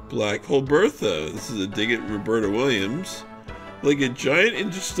 Black Hole Bertha. This is a dig at Roberta Williams. Like a giant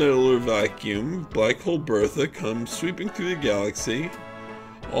interstellar vacuum, Black Hole Bertha comes sweeping through the galaxy.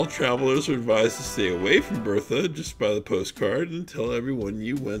 All travelers are advised to stay away from Bertha just by the postcard and tell everyone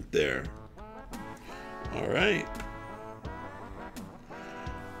you went there. Alright.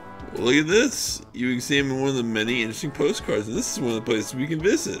 Well, look at this. You examine one of the many interesting postcards, and this is one of the places we can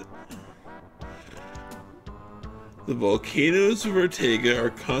visit. The volcanoes of Ortega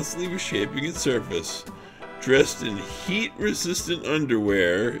are constantly reshaping its surface. Dressed in heat-resistant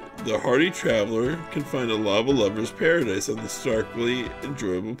underwear, the hardy traveler can find a lava lover's paradise on the starkly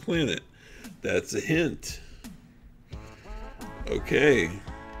enjoyable planet. That's a hint. Okay.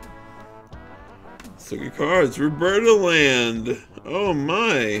 Let's look at cards. Roberta Land. Oh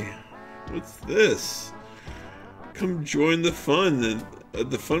my. What's this? Come join the fun at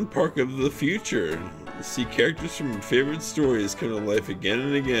the fun park of the future. See characters from your favorite stories come to life again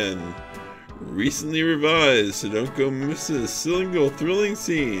and again. Recently revised, so don't go miss a single thrilling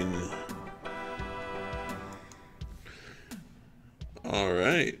scene.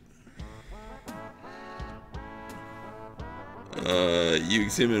 Alright. You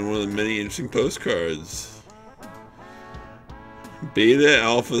examine one of the many interesting postcards. Beta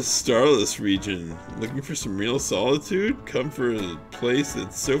Alpha Starless region. Looking for some real solitude? Come for a place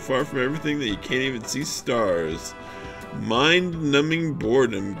that's so far from everything that you can't even see stars. Mind-numbing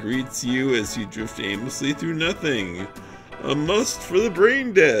boredom greets you as you drift aimlessly through nothing. A must for the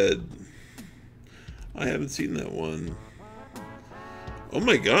brain dead. I haven't seen that one. Oh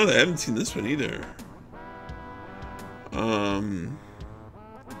my god, I haven't seen this one either.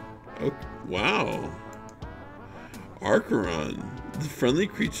 Oh, wow. Archeron. The friendly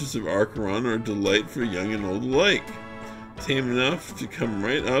creatures of Archeron are a delight for young and old alike. Tame enough to come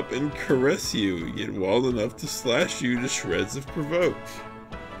right up and caress you, yet wild enough to slash you to shreds if provoked.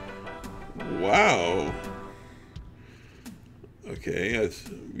 Wow. Okay,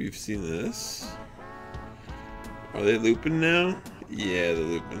 we've seen this. Are they looping now? Yeah, they're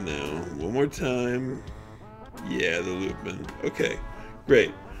looping now. One more time. Yeah, they're looping. Okay,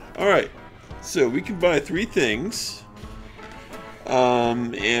 great. Alright, so we can buy 3 things.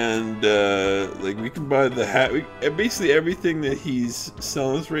 Like we can buy the hat. Basically everything that he's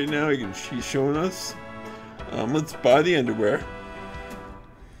selling us right now, he's showing us. Let's buy the underwear.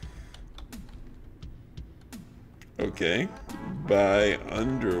 Okay, buy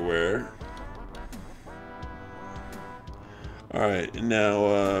underwear. Alright, now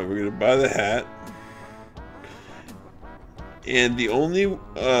we're gonna buy the hat. And the only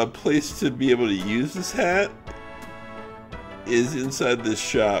place to be able to use this hat is inside this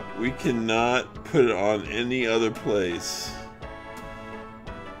shop. We cannot put it on any other place.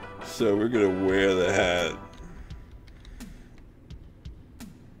 So we're gonna wear the hat.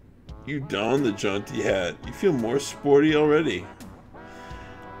 You don the jaunty hat. You feel more sporty already.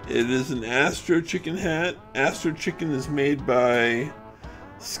 It is an Astro Chicken hat. Astro Chicken is made by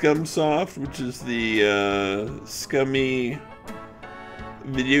Scumsoft, which is the scummy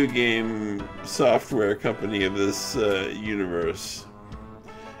video game software company of this universe.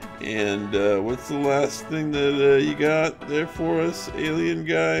 And what's the last thing that you got there for us, alien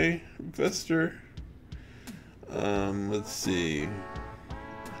guy, Vester? Let's see.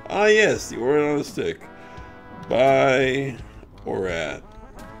 Ah yes, the Orat on a stick. By Orat.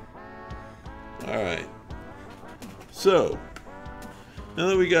 Alright. So, now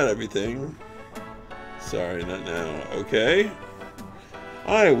that we got everything, sorry, not now, okay?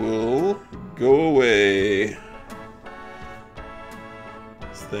 I will go away.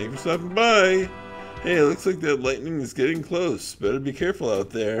 So thank you for stopping by. Hey, it looks like that lightning is getting close. Better be careful out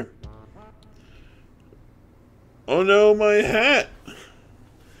there. Oh no, my hat!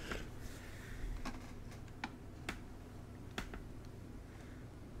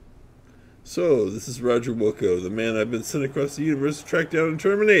 So, this is Roger Wilco, the man I've been sent across the universe to track down and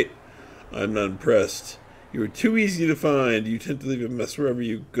terminate. I'm not impressed. You are too easy to find. You tend to leave a mess wherever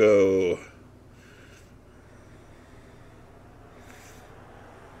you go.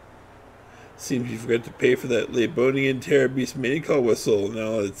 Seems you forgot to pay for that Labonian Terror Beast mating call whistle. Now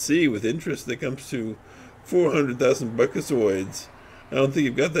let's see, with interest that comes to 400,000 buckazoids. I don't think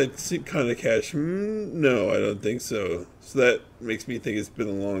you've got that kind of cash. No, I don't think so. So that makes me think it's been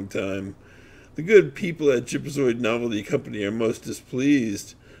a long time. The good people at Gypazoid Novelty Company are most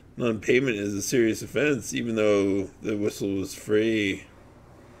displeased. Non-payment is a serious offense, even though the whistle was free.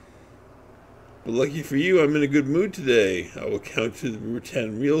 But lucky for you, I'm in a good mood today. I will count to the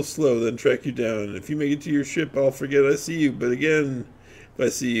 10 real slow, then track you down. If you make it to your ship, I'll forget I see you. But again, if I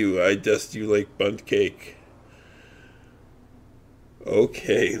see you, I dust you like bundt cake.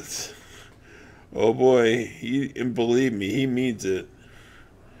 Okay. Oh boy, and believe me, he means it.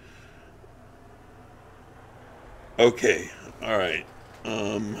 Okay, alright.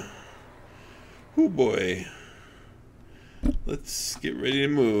 Oh boy. Let's get ready to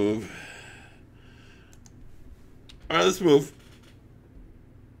move. Alright, let's move.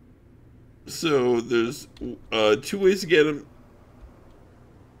 So, there's 2 ways to get him.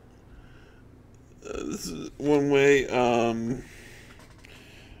 This is one way.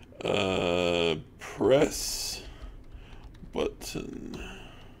 Press button.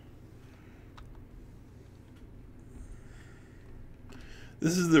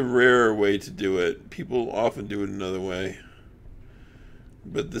 This is the rarer way to do it. People often do it another way,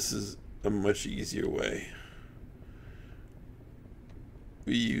 but this is a much easier way.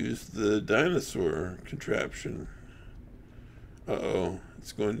 We use the dinosaur contraption. Uh-oh,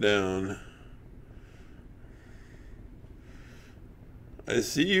 it's going down. I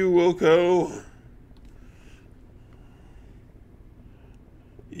see you, Wilco.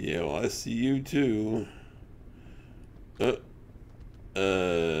 Yeah, well, I see you too.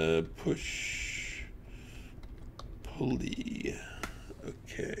 Push. Pulley.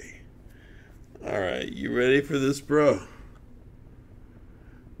 Okay. Alright, you ready for this, bro?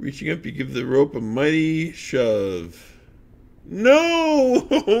 Reaching up, you give the rope a mighty shove. No!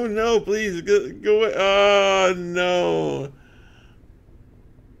 Oh, no, please, go away. Oh, no.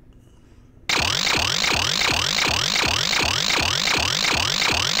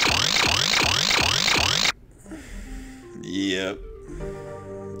 Yep.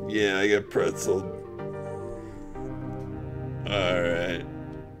 Yeah, I got pretzeled. Alright.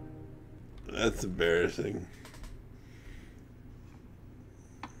 That's embarrassing.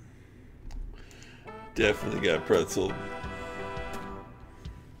 Definitely got pretzeled.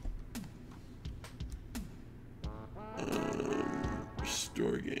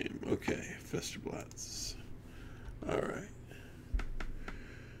 Restore game. Okay, Festerblatz. Alright.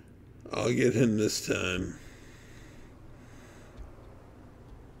 I'll get him this time.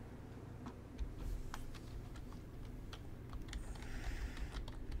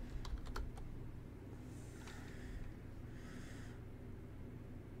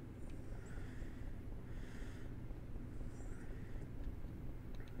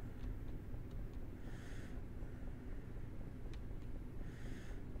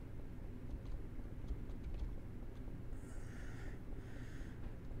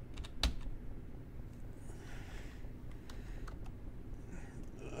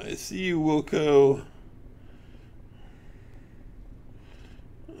 I see you, Wilco.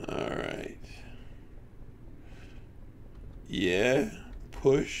 Alright. Yeah,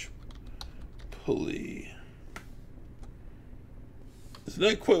 push, pulley. It's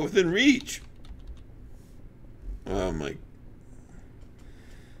not quite within reach. Oh my.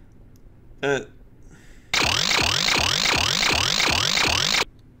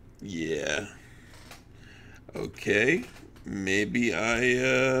 Yeah. Okay. Maybe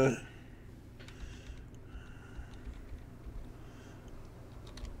I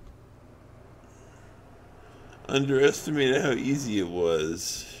underestimated how easy it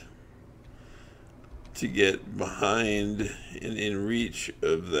was to get behind and in reach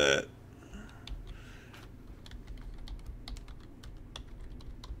of that.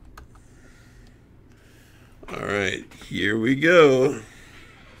 All right, here we go.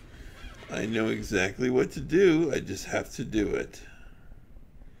 I know exactly what to do. I just have to do it.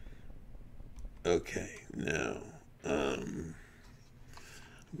 Okay, now I'm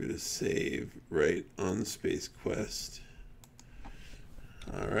going to save right on Space Quest.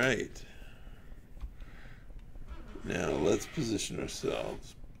 All right. Now let's position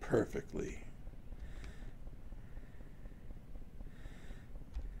ourselves perfectly.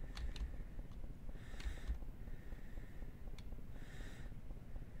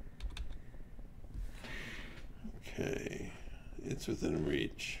 Okay, it's within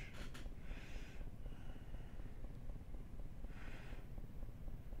reach.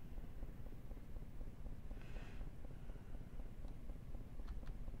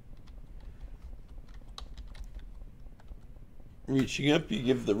 Reaching up, you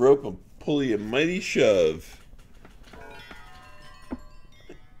give the rope a pulley a mighty shove.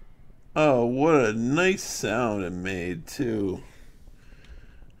 Oh, what a nice sound it made, too.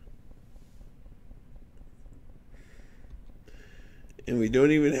 And we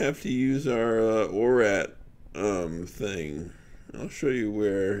don't even have to use our ORAT thing. I'll show you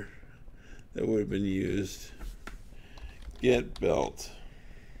where that would have been used. Get belt.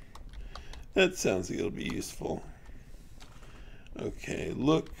 That sounds like it'll be useful. Okay,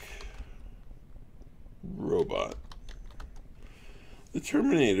 look. Robot. The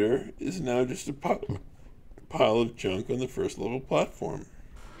Terminator is now just a pile of junk on the first level platform.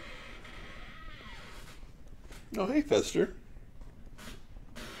 Oh, hey, Fester.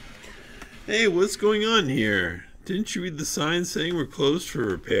 Hey, what's going on here? Didn't you read the sign saying we're closed for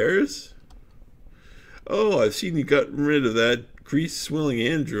repairs? Oh, I've seen you gotten rid of that grease-swilling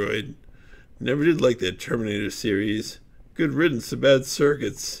android. Never did like that Terminator series. Good riddance to bad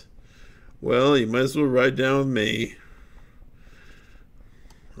circuits. Well, you might as well ride down with me.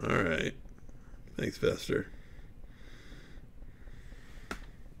 Alright. Thanks, Fester.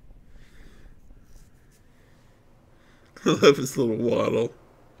 I love his little waddle.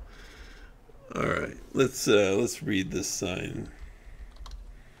 Alright, let's read this sign.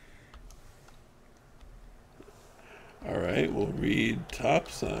 Alright, we'll read top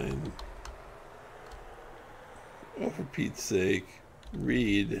sign. Oh, for Pete's sake.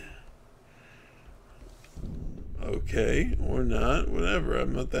 Read. Okay, or not, whatever.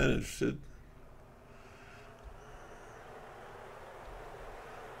 I'm not that interested.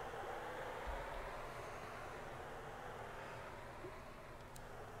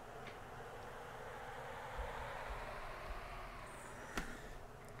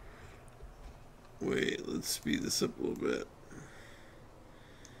 Wait, let's speed this up a little bit.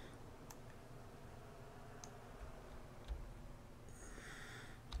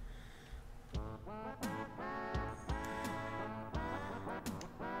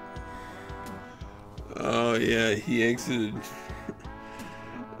 Oh yeah, he exited.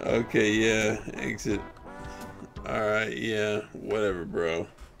 Okay, yeah, exit. Alright, yeah, whatever, bro.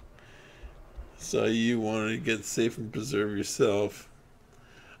 So you wanted to get safe and preserve yourself.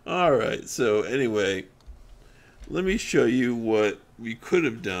 Alright, so anyway, let me show you what we could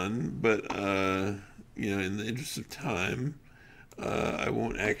have done, but you know, in the interest of time, I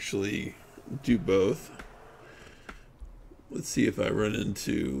won't actually do both. Let's see if I run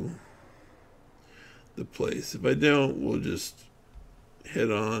into the place. If I don't, we'll just head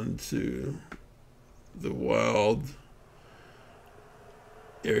on to the wild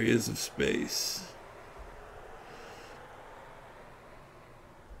areas of space.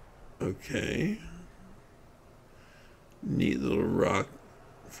 Okay. Neat little rock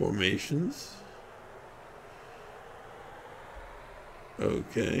formations.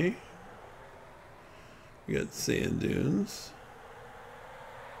 Okay. We got sand dunes.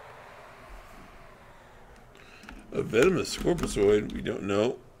 A venomous scorpisoid, we don't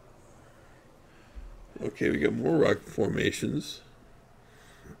know. Okay, we got more rock formations.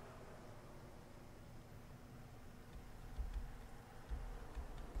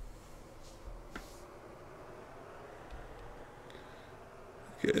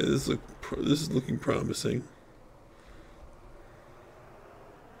 Okay, this is looking promising.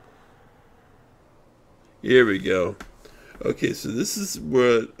 Here we go. Okay, so this is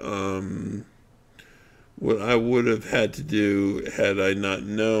what I would have had to do had I not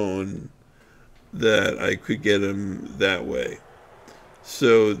known that I could get him that way.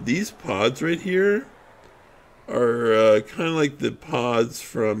 So these pods right here are kind of like the pods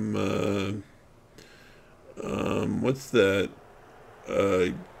from what's that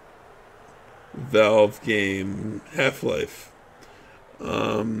Valve game, Half-Life.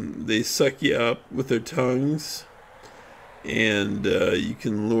 They suck you up with their tongues, and you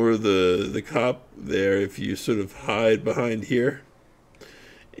can lure the cop there if you sort of hide behind here.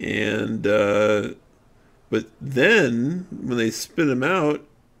 And but then when they spit him out,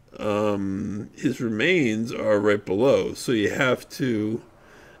 his remains are right below, so you have to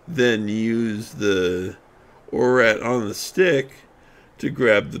then use the ORAT on the stick to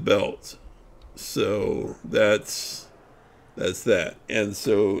grab the belt. So that's that. And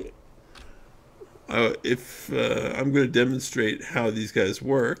so if I'm going to demonstrate how these guys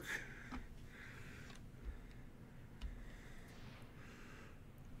work.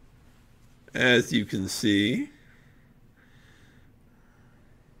 As you can see,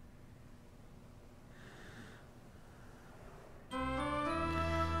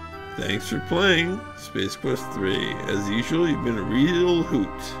 thanks for playing Space Quest 3. As usual, you've been a real hoot.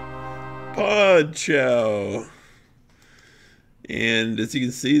 Pod chow. And as you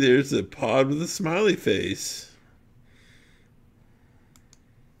can see, there's a pod with a smiley face.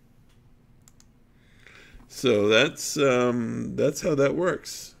 So that's how that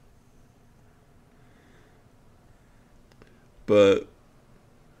works. But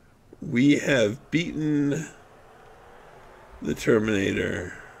we have beaten the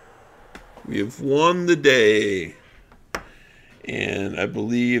Terminator. We have won the day. And I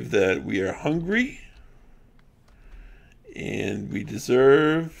believe that we are hungry. And we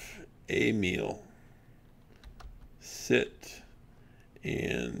deserve a meal. Sit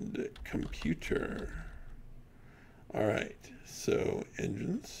and computer. Alright, so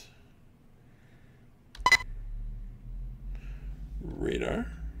engines. Radar.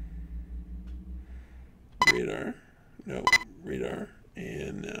 Radar. No, radar.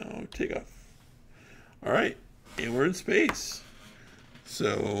 And now takeoff. Alright, and we're in space.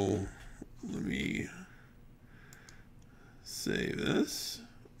 So let me save this.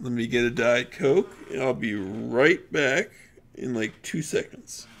 Let me get a Diet Coke, and I'll be right back in like 2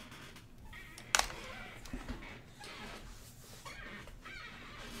 seconds.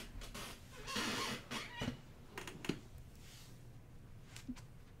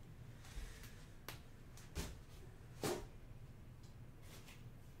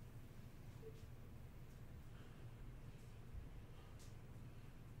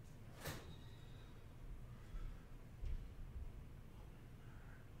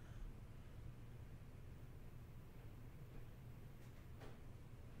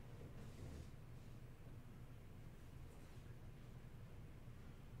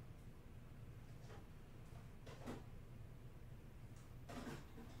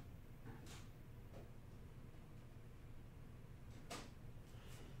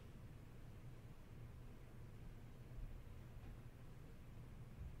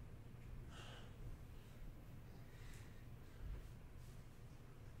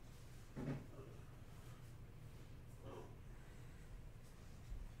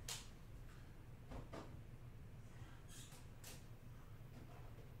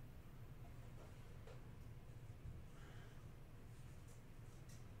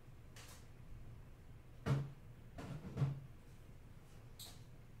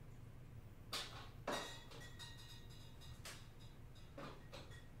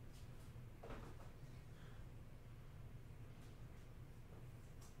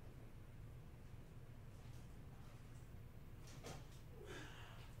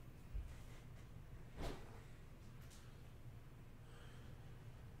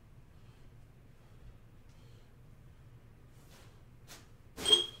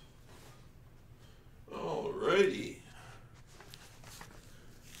 Alrighty.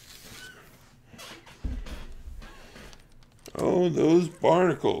 Oh, those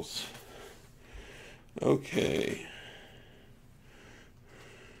barnacles. Okay.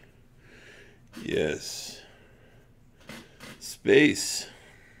 Yes. Space.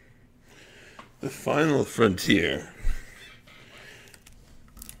 The final frontier.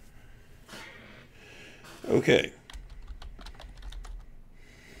 Okay.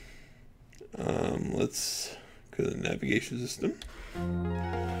 Let's go to the navigation system.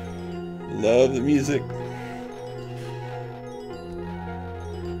 Love the music.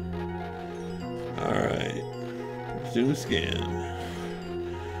 Alright. Zoom scan.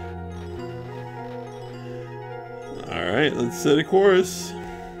 Alright, let's set a course.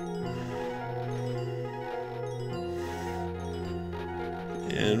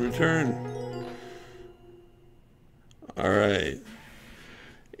 And return. Alright.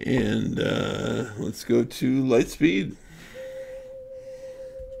 And let's go to light speed.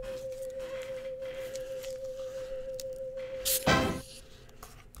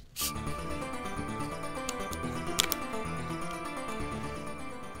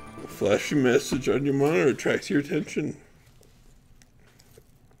 A flashy message on your monitor attracts your attention.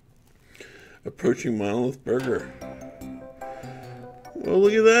 Approaching Monolith Burger. Well,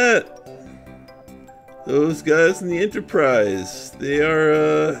 look at that. Those guys in the Enterprise, they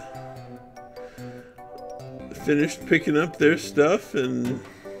are finished picking up their stuff and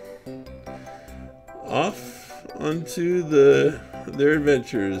off onto their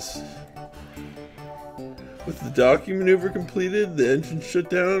adventures. With the docking maneuver completed, the engine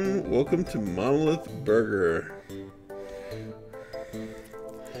shut down. Welcome to Monolith Burger.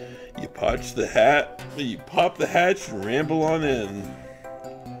 You pop the hatch and ramble on in.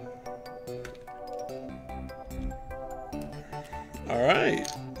 Alright.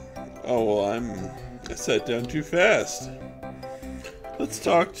 Oh, well, I sat down too fast. Let's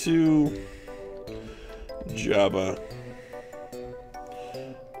talk to Jabba.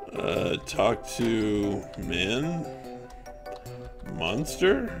 Talk to man?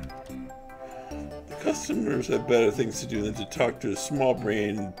 Monster? The Customers have better things to do than to talk to a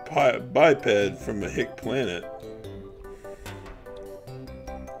small-brained biped from a hick planet.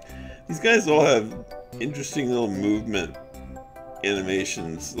 These guys all have interesting little movement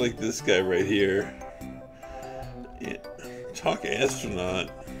animations, like this guy right here. Yeah. Talk astronaut.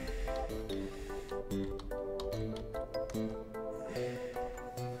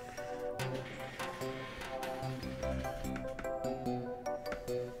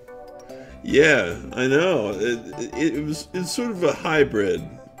 Yeah, I know. It's sort of a hybrid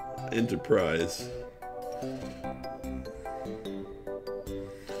enterprise.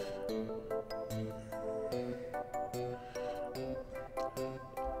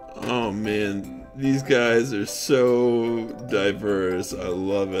 Oh man, these guys are so diverse. I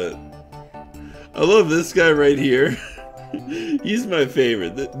love it. I love this guy right here. He's my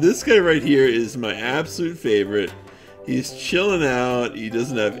favorite. This guy right here is my absolute favorite. He's chilling out. He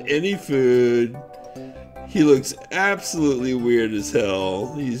doesn't have any food. He looks absolutely weird as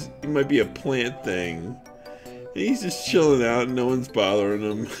hell. He might be a plant thing. And he's just chilling out and no one's bothering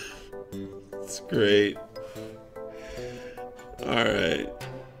him. It's great. Alright.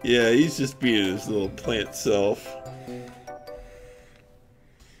 Yeah, he's just being his little plant self.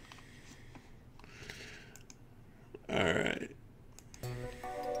 Alright.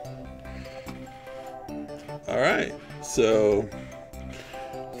 Alright. So,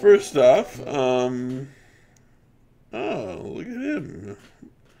 first off, oh, look at him.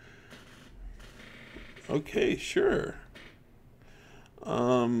 Okay, sure.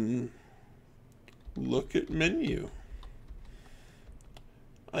 Look at menu.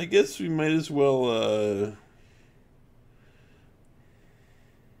 I guess we might as well,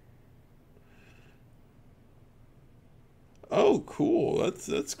 oh, cool.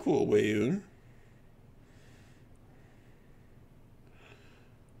 That's cool, Wayun.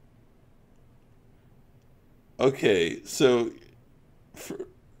 Okay, so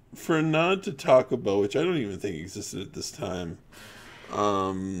for a nod to Taco Bell, which I don't even think existed at this time,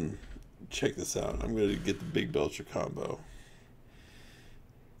 check this out. I'm gonna get the Big Belcher combo.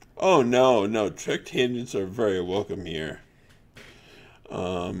 Oh no, Trek tangents are very welcome here.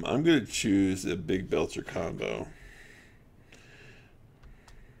 I'm gonna choose a Big Belcher combo,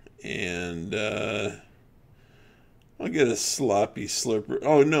 and I'll get a sloppy slurper.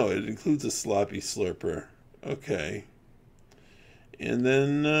 Oh no, it includes a sloppy slurper. Okay. And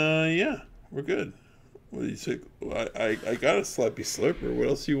then, yeah, we're good. What do you say? Well, I got a sloppy slurper. What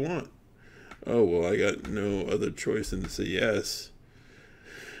else do you want? Oh, well, I got no other choice than to say yes.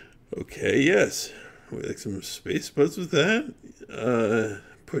 Okay, yes. Would you like some space buds with that?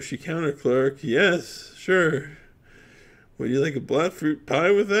 Pushy counter clerk. Yes, sure. Would you like a black fruit pie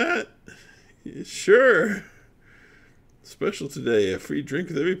with that? Sure. Special today, a free drink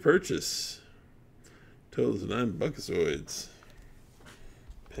with every purchase. Totals 9 buckazoids.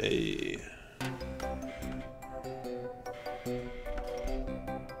 Pay.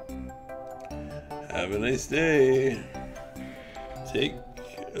 Have a nice day. Take.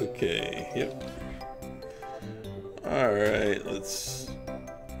 Okay. Yep. Alright, let's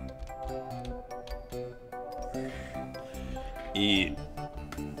eat.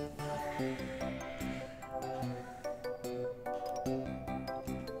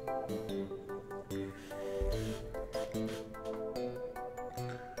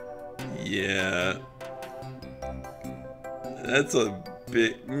 Yeah, that's a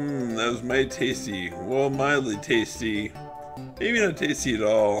bit, that was mighty tasty. Well, mildly tasty. Maybe not tasty at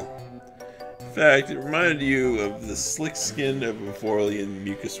all. In fact, it reminded you of the slick skin of a Vorlian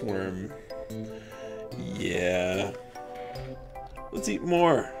mucus worm. Yeah. Let's eat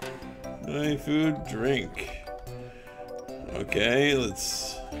more. No food, drink. Okay,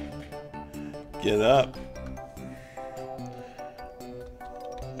 let's get up.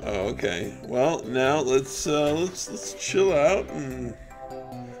 Oh, okay. Well, now let's chill out and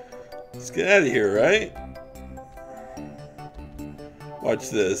let's get out of here, right? Watch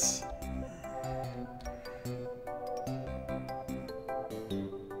this.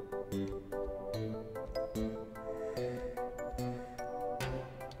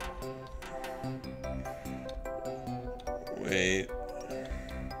 Wait.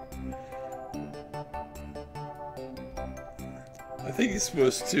 I think he's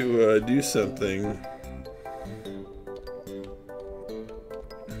supposed to do something.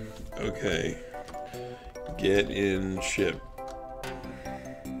 Okay. Get in ship.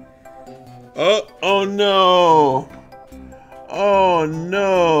 Oh no! Oh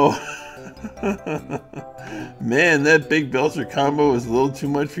no! Man, that Big Belcher combo was a little too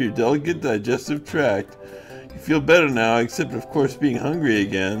much for your delicate digestive tract. You feel better now, except of course being hungry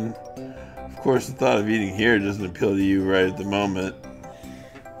again. Of course, the thought of eating here doesn't appeal to you right at the moment.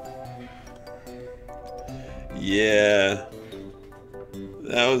 Yeah,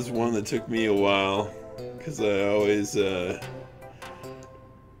 that was one that took me a while, because I always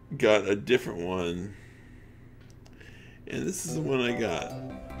got a different one, and this is the one I got.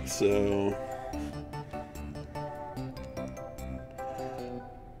 So,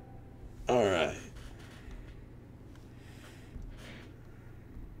 all right.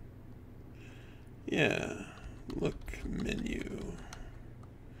 Yeah, look menu.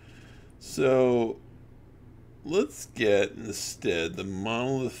 So let's get instead the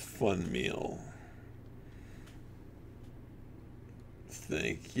Monolith Fun Meal.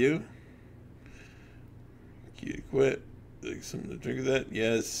 Thank you. Key to quit. Like something to drink of that?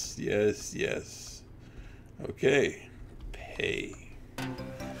 Yes, yes, yes. Okay. Pay.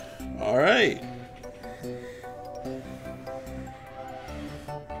 Alright.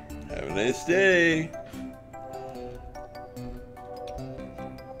 Have a nice day.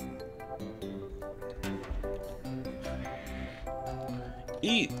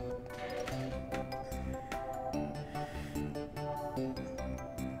 Eat.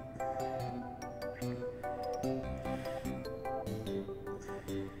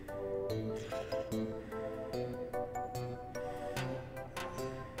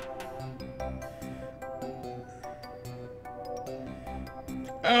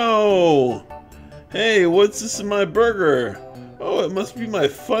 Oh! Hey, what's this in my burger? Oh, it must be my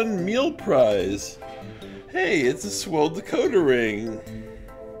fun meal prize. Hey, it's a swell decoder ring.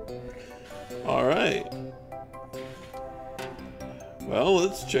 Alright. Well,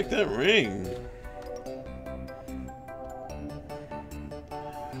 let's check that ring.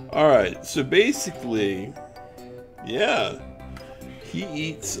 Alright, so basically, yeah, he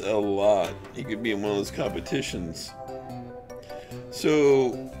eats a lot. He could be in one of those competitions.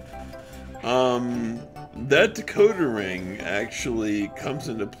 So, that decoder ring actually comes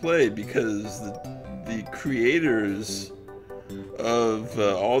into play because the creators of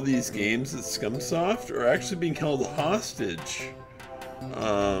all these games at Scumsoft are actually being held hostage.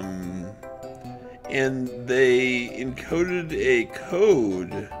 And they encoded a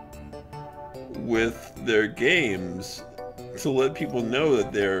code with their games to let people know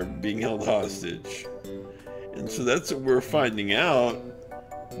that they're being held hostage. And so that's what we're finding out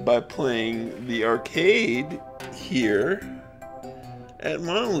by playing the arcade here at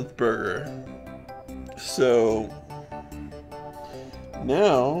Monolith Burger. So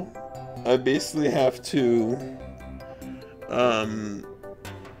now I basically have to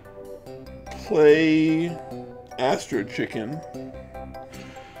play Astro Chicken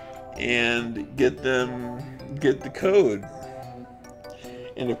and get the code.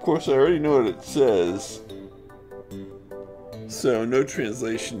 And of course I already know what it says, so no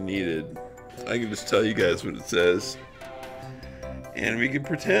translation needed. I can just tell you guys what it says, and we can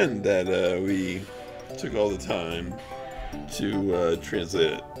pretend that we took all the time to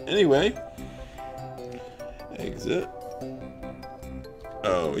translate it. Anyway, exit.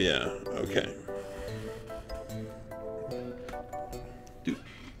 Oh yeah, okay.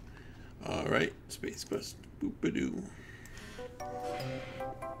 Alright, Space Quest. Boop-a-doo.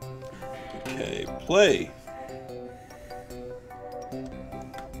 Okay, play.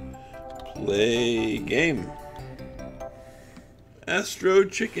 Play game. Astro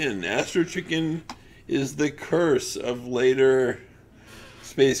Chicken. Astro Chicken is the curse of later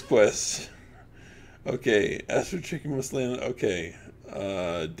Space Quests. Okay, Astro Chicken must land. Okay,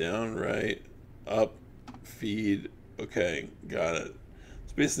 down, right, up, feed. Okay, got it.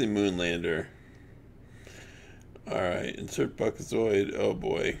 It's basically Moonlander. Alright, insert Buckazoid. Oh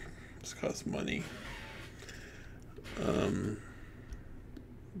boy, this costs money.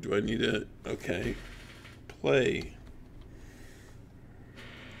 Do I need it? Okay. Play.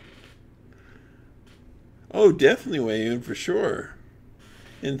 Oh, definitely weigh in for sure.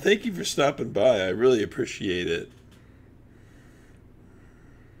 And thank you for stopping by. I really appreciate it.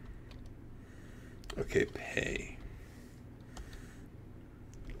 Okay, pay.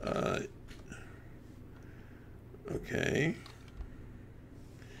 Okay.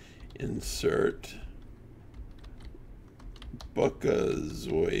 Insert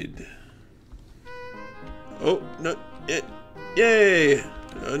Buckazoid. Oh, no. Yay!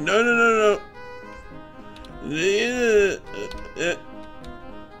 No, no, no, no.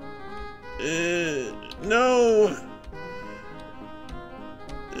 No.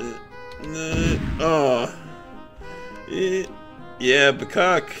 Oh. Yeah,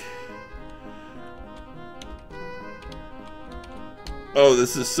 Bakak. Oh,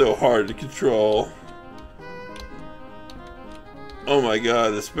 this is so hard to control. Oh my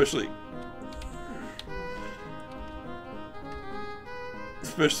god, especially...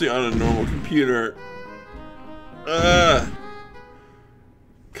 especially on a normal computer.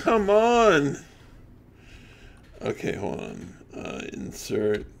 Come on. Okay, hold on.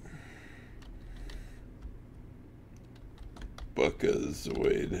 Insert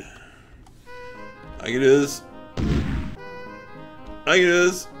Buckazoid. I can do this. I can do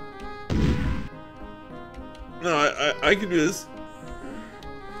this. No, I can do this.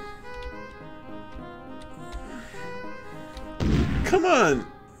 Come on.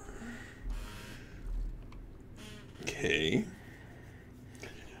 Okay.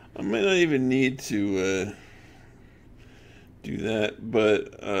 I might not even need to do that,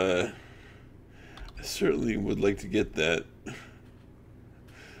 but I certainly would like to get that.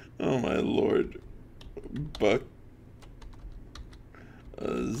 Oh my lord.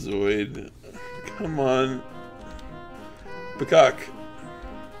 Zoid. Come on. Peacock.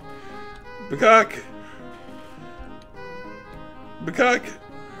 Peacock. Peacock.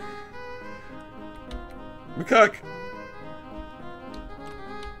 Peacock.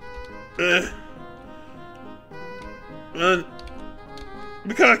 Run.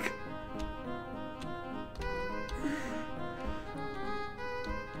 Peacock.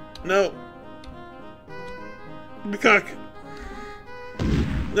 No. Peacock.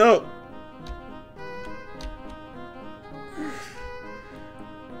 No.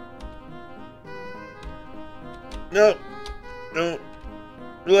 No. No.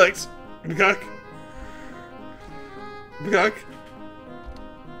 Relax. Peacock. Peacock.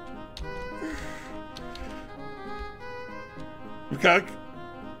 Peacock.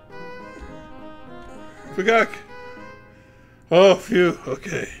 Peacock. Oh, phew.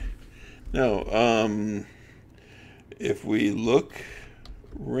 Okay. Now, if we look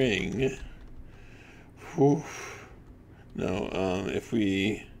ring, whew, no, if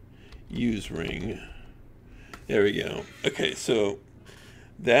we use ring, there we go. Okay, so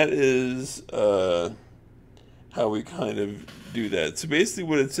that is how we kind of do that. So basically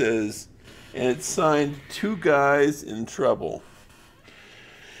what it says, and it's signed Two Guys in Trouble.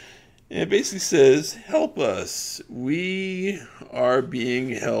 And it basically says, help us. We are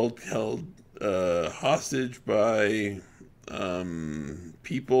being held hostage by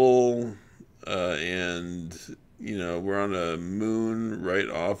people, and, you know, we're on a moon right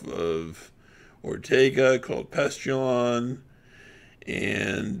off of Ortega called Pestilon,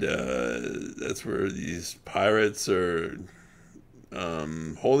 and that's where these pirates are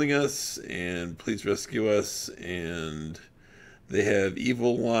holding us, and please rescue us, and they have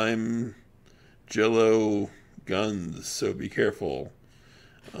evil lime jello guns, so be careful.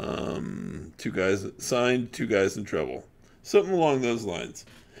 Two guys signed, Two Guys in Trouble. Something along those lines.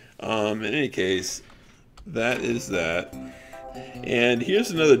 In any case, that is that. And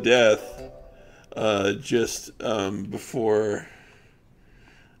here's another death, just before,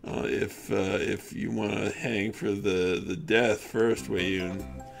 if you want to hang for the death first, Wayun,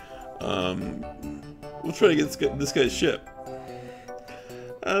 we'll try to get this guy's ship.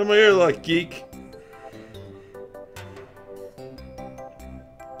 Out of my airlock, geek.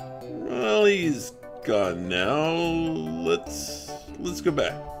 Well, he's gone now. Let's go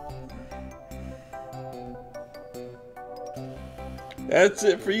back. That's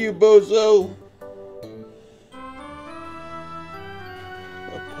it for you, bozo.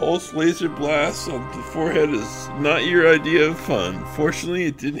 A pulse laser blast on the forehead is not your idea of fun. Fortunately,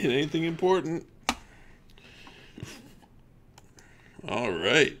 it didn't hit anything important. All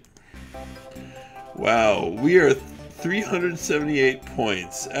right. Wow, we are 378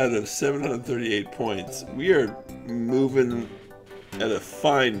 points out of 738 points. We are moving at a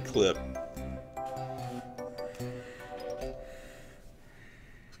fine clip.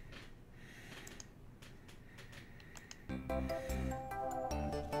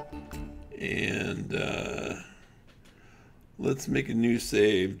 And let's make a new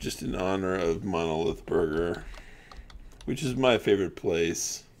save just in honor of Monolith Burger, which is my favorite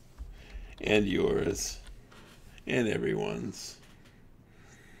place, and yours, and everyone's.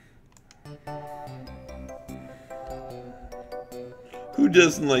 Who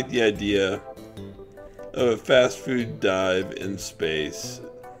doesn't like the idea of a fast food dive in space?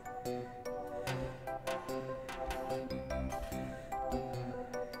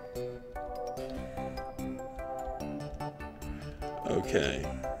 Okay.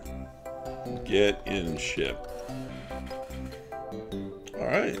 Get in ship.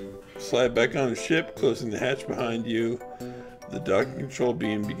 Alright. Slide back on the ship, closing the hatch behind you. The docking control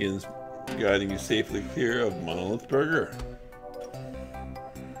beam begins guiding you safely clear of Monolith Burger.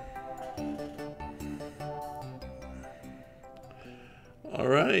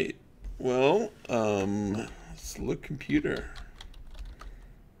 Alright. Well, let's look computer.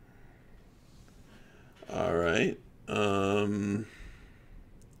 All right.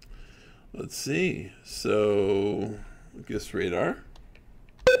 Let's see. So, I guess radar.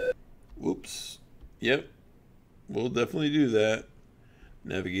 Whoops. Yep. We'll definitely do that.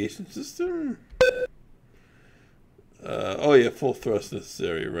 Navigation system. Oh yeah, full thrust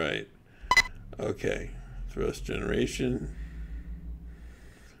necessary. Right. Okay. Thrust generation.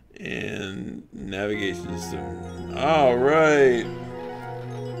 And navigation system. All right.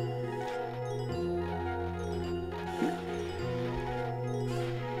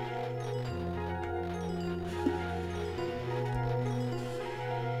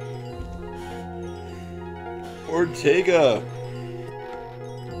 Ortega.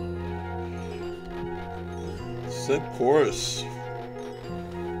 Set course.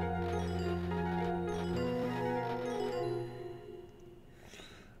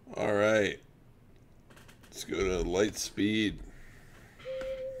 All right. Let's go to light speed.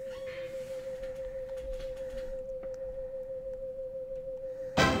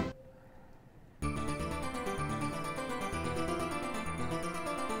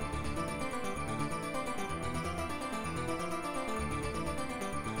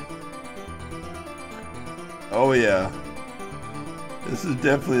 Oh yeah, this is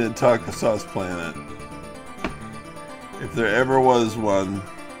definitely the taco sauce planet, if there ever was one.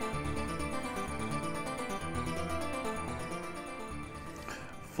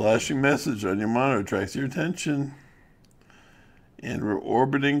 Flashing message on your monitor attracts your attention, and we're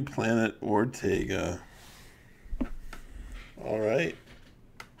orbiting planet Ortega. All right,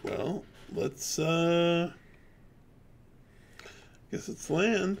 well, let's guess it's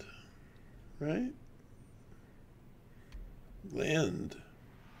land, right? Land.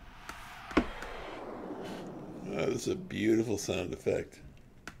 Oh, this is a beautiful sound effect.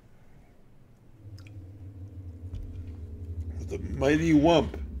 With a mighty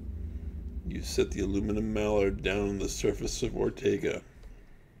whump, you set the aluminum mallard down on the surface of Ortega.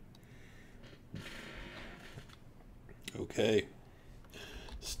 Okay.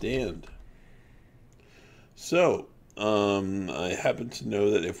 Stand. So, I happen to know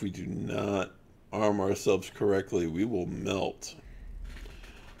that if we do not arm ourselves correctly, we will melt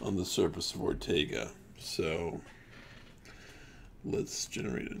on the surface of Ortega. So let's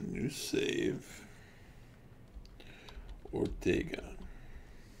generate a new save. Ortega.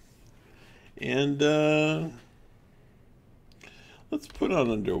 And let's put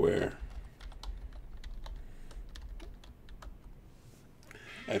on underwear.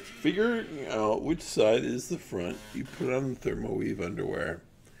 I figure out which side is the front. You put on the thermoweave underwear.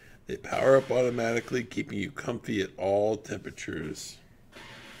 They power up automatically, keeping you comfy at all temperatures.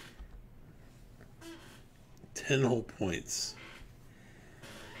 10 whole points.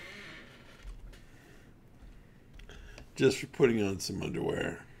 Just for putting on some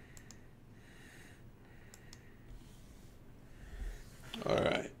underwear.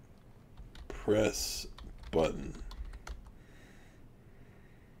 Alright. Press button.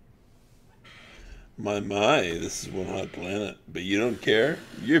 My, this is one hot planet. But you don't care?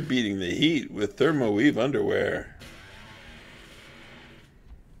 You're beating the heat with thermoweave underwear.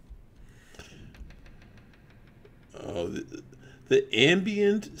 Oh, the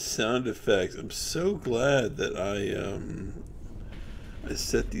ambient sound effects. I'm so glad that I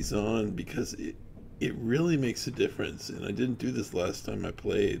set these on, because it really makes a difference. And I didn't do this last time I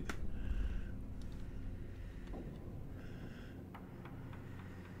played.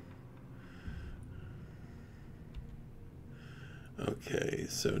 Okay,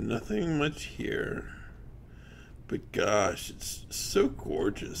 so nothing much here, but gosh, it's so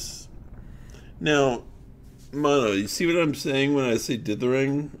gorgeous. Now, Mono, you see what I'm saying when I say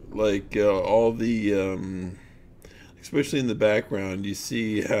dithering? Like all the, especially in the background, you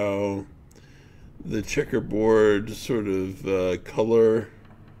see how the checkerboard sort of color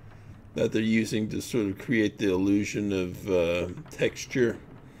that they're using to sort of create the illusion of texture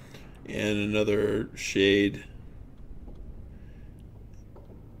and another shade.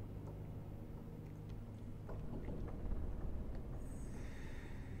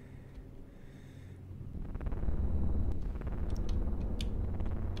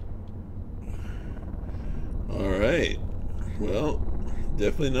 Alright, well,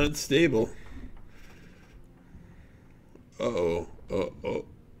 definitely not stable. Uh-oh,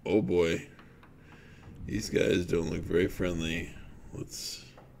 oh boy. These guys don't look very friendly. Let's...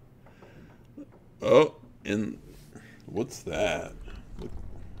 Oh, and what's that?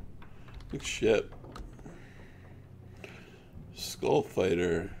 Look ship. Skull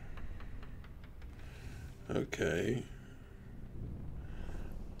fighter. Okay.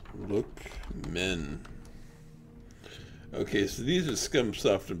 Look men. Okay, so these are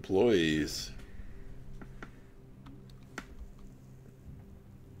Scumsoft employees.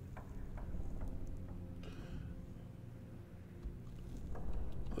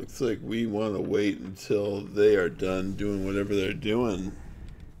 Looks like we want to wait until they are done doing whatever they're doing.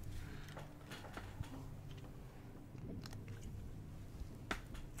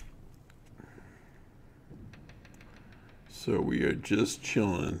 So we are just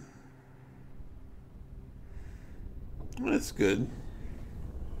chilling. That's good.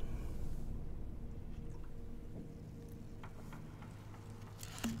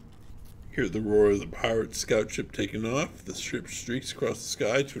 Hear the roar of the pirate scout ship taking off. The ship streaks across the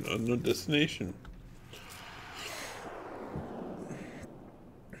sky to an unknown destination.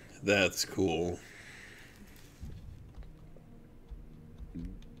 That's cool.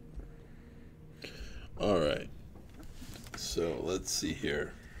 Alright. So let's see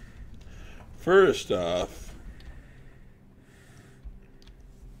here. First off,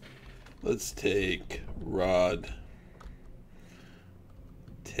 let's take rod.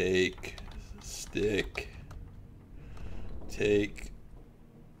 Take stick, take,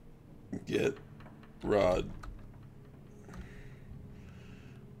 get rod,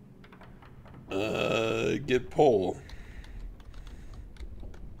 get pole.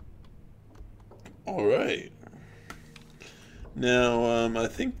 All right. Now, I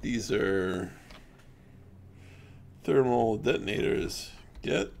think these are thermal detonators.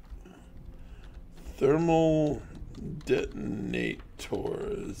 Get thermal detonators.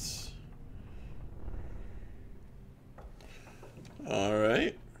 All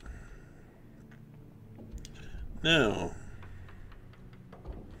right. Now,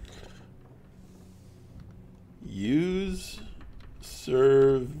 use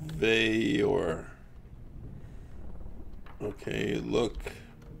surveyor. Okay, look.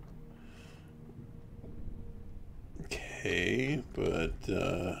 Okay, but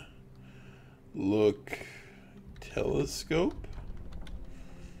look telescope.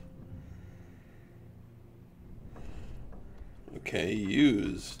 Okay,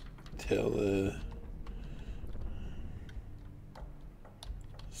 use telescope.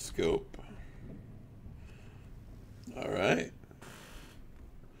 All right.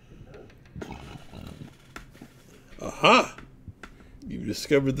 Aha! You've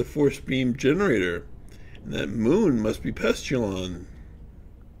discovered the force beam generator, and that moon must be Pestilon.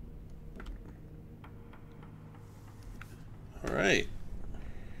 All right.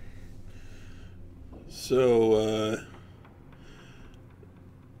 So,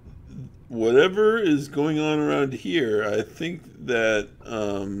 whatever is going on around here, I think that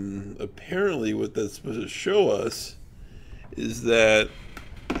apparently what that's supposed to show us is that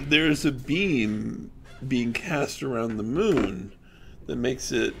there's a beam being cast around the moon that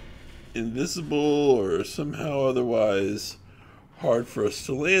makes it invisible or somehow otherwise hard for us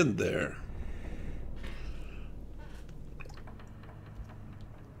to land there.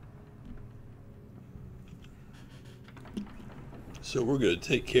 So we're going to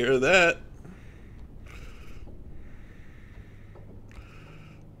take care of that.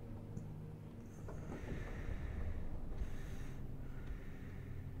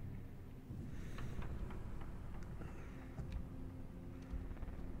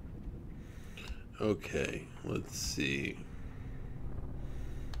 Okay, let's see.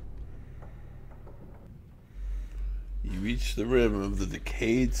 You reach the rim of the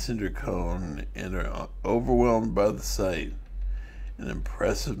decayed cinder cone and are overwhelmed by the sight. An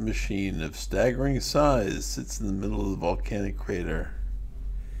impressive machine of staggering size sits in the middle of the volcanic crater.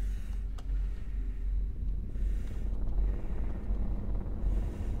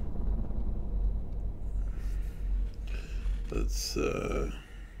 Let's do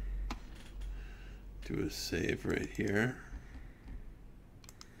a save right here.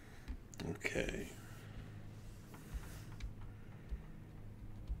 Okay.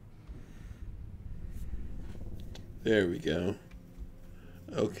 There we go.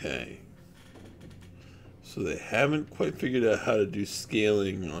 Okay. So they haven't quite figured out how to do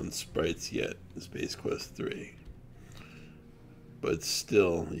scaling on sprites yet in Space Quest 3. But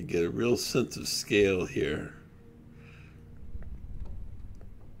still, you get a real sense of scale here.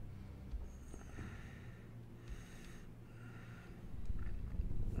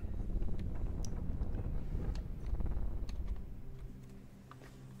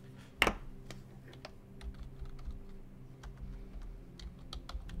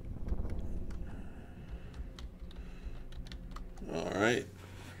 Alright.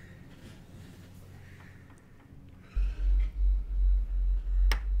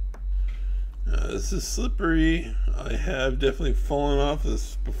 This is slippery. I have definitely fallen off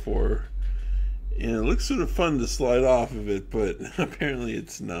this before. And it looks sort of fun to slide off of it, but apparently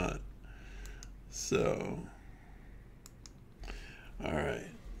it's not. So, alright.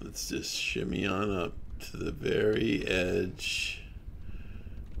 Let's just shimmy on up to the very edge.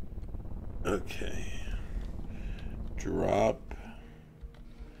 Okay. Drop.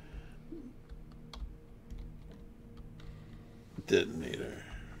 Detonator.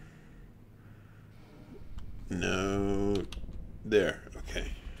 No. There. Okay.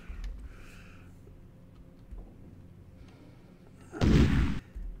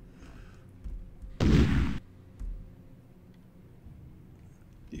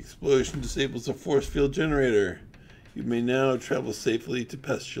 The explosion disables a force field generator. You may now travel safely to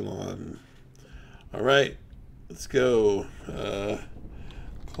Pestilon. Alright, let's go.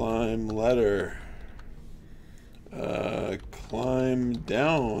 Climb ladder. Climb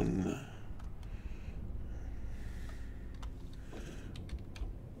down.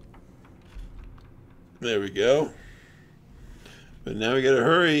 There we go. But now we gotta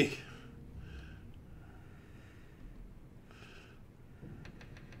hurry.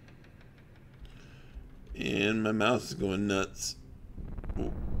 And my mouse is going nuts,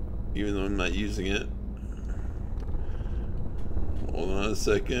 even though I'm not using it. Hold on a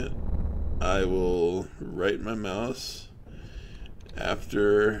second. I will right my mouse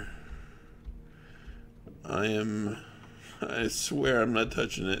after I swear I'm not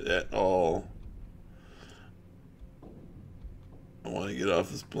touching it at all. I want to get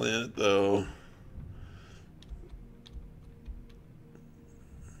off this planet though.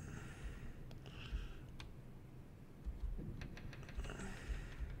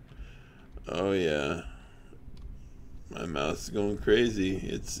 Oh yeah, my mouse is going crazy.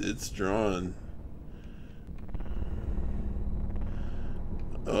 It's drawn.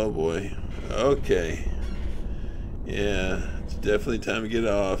 Oh boy. Okay. Yeah, it's definitely time to get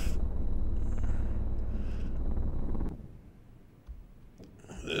off.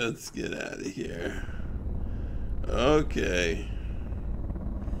 Let's get out of here. Okay.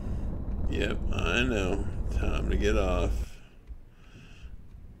 Yep, I know. Time to get off.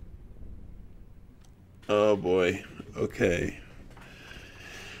 Oh boy. Okay.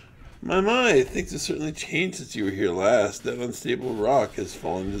 My, things have certainly changed since you were here last. That unstable rock has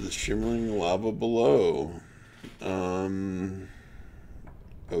fallen into the shimmering lava below.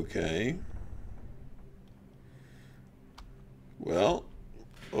 Okay. Well,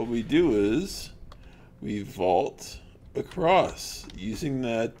 what we do is we vault across using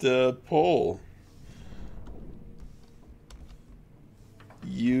that pole.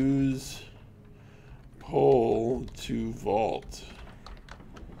 Use pole to vault.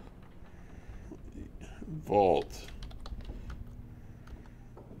 Vault.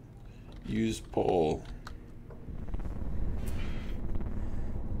 Use pole.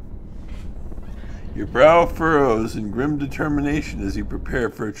 Your brow furrows in grim determination as you prepare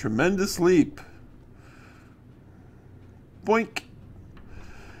for a tremendous leap. Boink!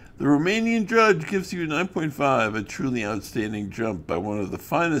 The Romanian judge gives you a 9.5, a truly outstanding jump by one of the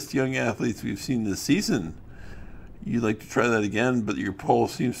finest young athletes we've seen this season. You'd like to try that again, but your pole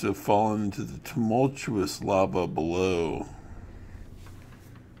seems to have fallen into the tumultuous lava below.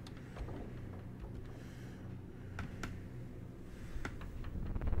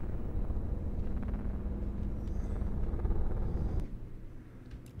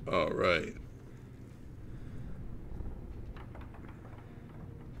 All right.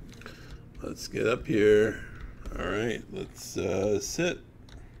 Let's get up here. All right, let's sit.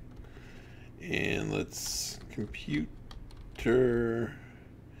 And let's computer.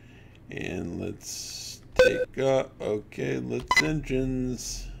 And let's take off. Okay, let's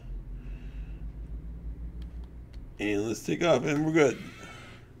engines. And let's take off, and we're good.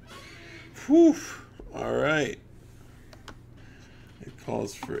 Whew. All right. It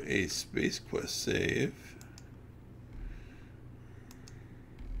calls for a Space Quest save.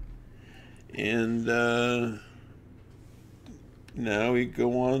 And now we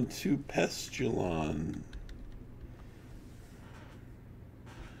go on to Pestilon.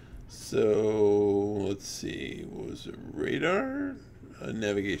 So let's see, what was it? Radar? A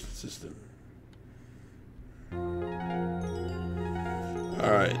navigation system.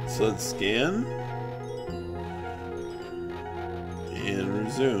 Alright, so let's scan and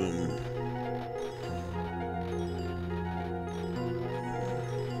resume.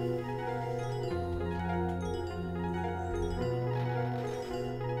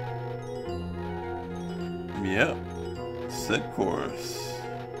 Yep, set course.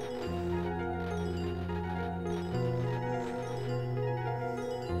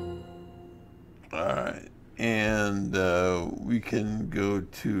 Alright, and we can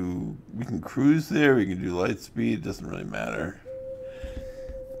we can cruise there, we can do light speed, it doesn't really matter.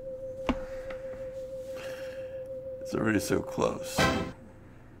 It's already so close.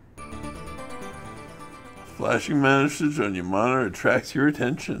 Flashing message on your monitor attracts your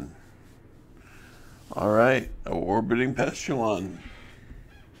attention. Alright, orbiting Pestilon.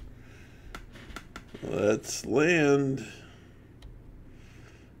 Let's land.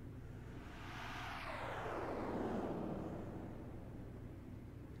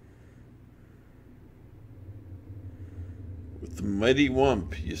 With the mighty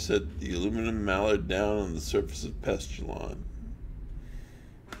Wump, you set the aluminum mallard down on the surface of Pestilon.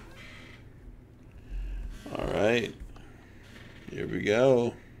 Alright, here we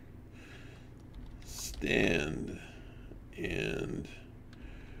go. Stand and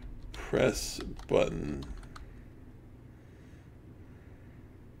press button.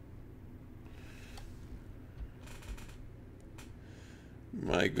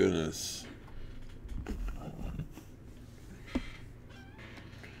 My goodness.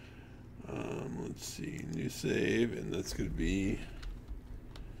 Let's see, new save, and that's going to be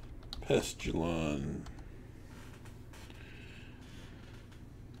Pestilon.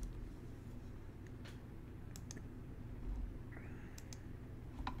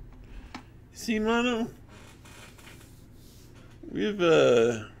 See, Mono? We've,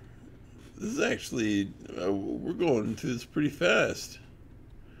 this is actually, we're going through this pretty fast.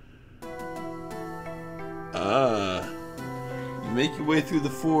 You make your way through the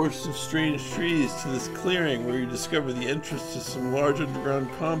forest of strange trees to this clearing where you discover the entrance to some large underground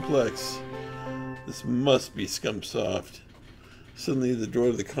complex. This must be Scumsoft. Suddenly the door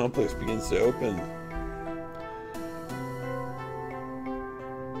to the complex begins to open.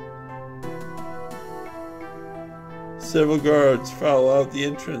 Several guards follow out the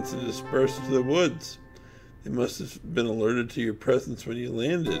entrance and disperse into the woods. They must have been alerted to your presence when you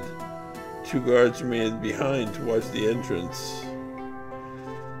landed. 2 guards remained behind to watch the entrance.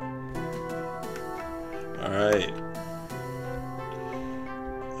 Alright.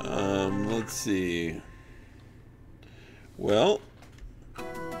 Let's see. Well,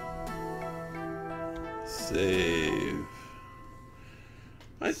 save.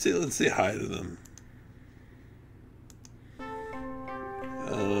 I'd say let's say hi to them.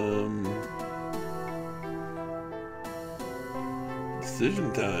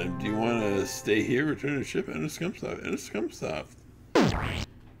 Decision time. Do you want to stay here, return to ship, enter Scumsoft? Enter Scumsoft.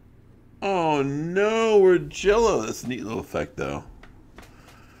 Oh no, we're Jello. That's a neat little effect, though.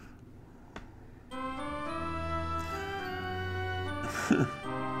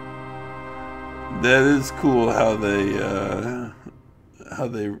 That is cool how they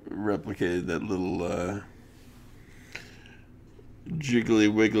replicated that little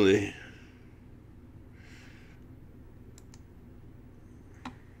jiggly wiggly.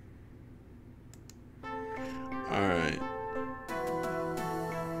 All right.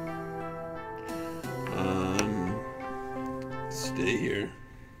 Stay here.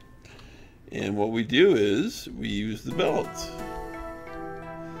 And what we do is we use the belt.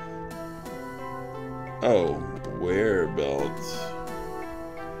 Oh, wear belt.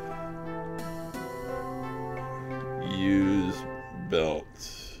 Use belt.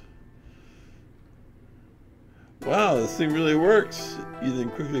 Wow, this thing really works. You then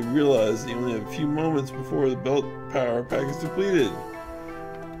quickly realize that you only have a few moments before the belt power pack is depleted.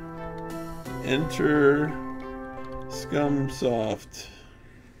 Enter Scumsoft.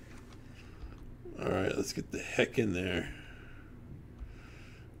 Alright, let's get the heck in there.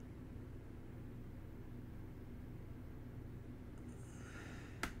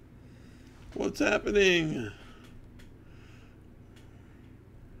 What's happening?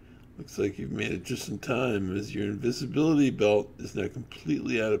 Looks like you've made it just in time, as your invisibility belt is now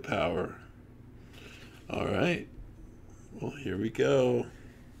completely out of power. Alright. Well, here we go.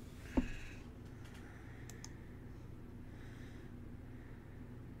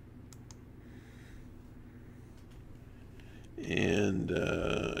 And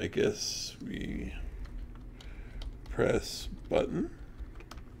I guess we press button.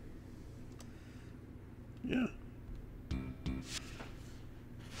 Yeah.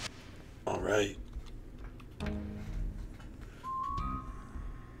 All right.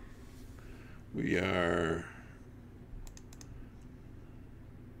 We are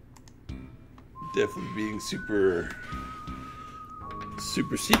definitely being super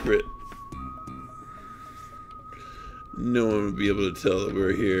secret. No one would be able to tell that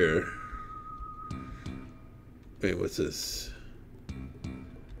we're here. Wait, what's this?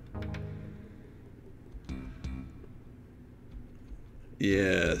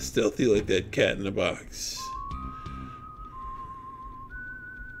 Yeah, stealthy like that cat in a box.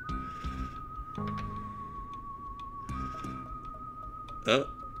 Oh,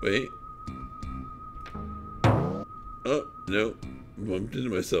 wait. Oh, no. Bumped into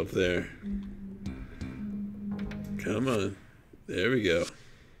myself there. Come on. There we go.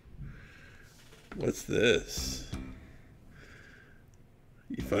 What's this?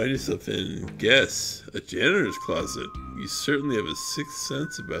 You find yourself in, guess, a janitor's closet. You certainly have a sixth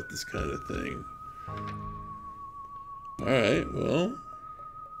sense about this kind of thing. Alright, well,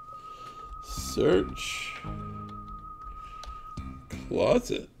 search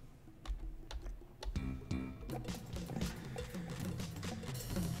closet.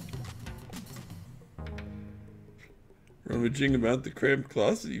 Rummaging about the cramped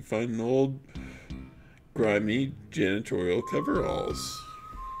closet, you find an old, grimy janitorial coveralls.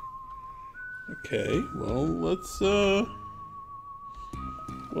 Okay, well, let's look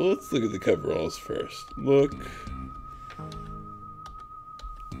at the coveralls first. Look.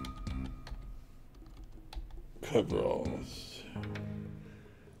 Coveralls.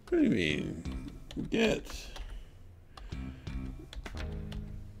 What do you mean? Get.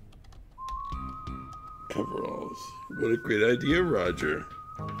 Coveralls. What a great idea, Roger.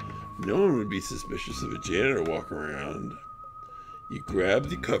 No one would be suspicious of a janitor walking around. You grab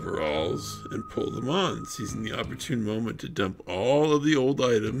the coveralls and pull them on, seizing the opportune moment to dump all of the old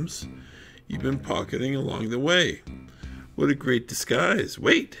items you've been pocketing along the way. What a great disguise.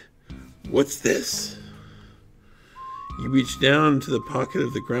 Wait, what's this? You reach down to the pocket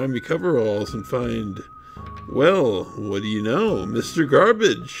of the grimy coveralls and find, well, what do you know? Mr.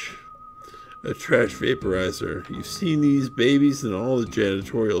 Garbage. A trash vaporizer. You've seen these babies in all the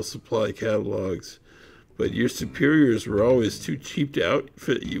janitorial supply catalogs, but your superiors were always too cheap to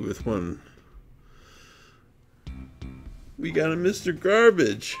outfit you with one. We got a Mr.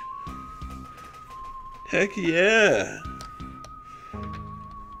 Garbage. Heck yeah.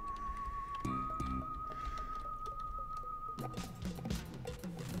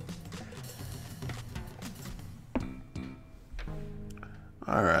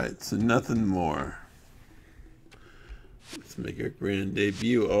 Alright, so nothing more. Let's make our grand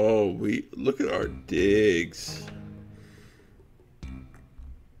debut. Oh, we look at our digs.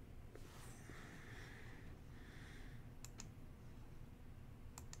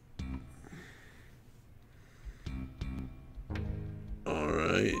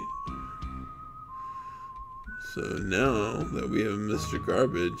 Alright. So now that we have Mr.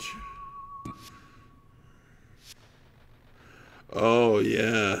 Garbage. Oh,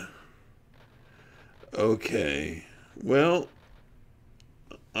 yeah. Okay. Well,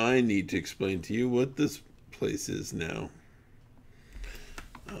 I need to explain to you what this place is now.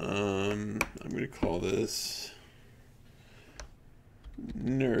 I'm going to call this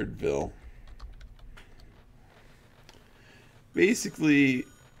Nerdville. Basically,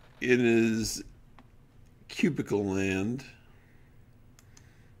 it is cubicle land.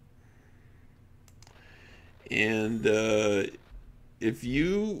 And, if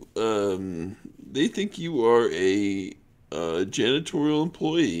you, they think you are a janitorial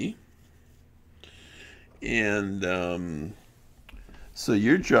employee, and so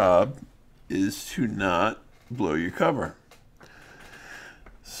your job is to not blow your cover.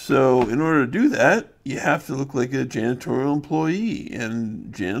 So in order to do that, you have to look like a janitorial employee,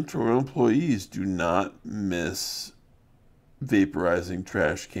 and janitorial employees do not miss vaporizing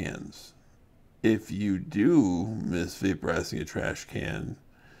trash cans. If you do miss vaporizing a trash can,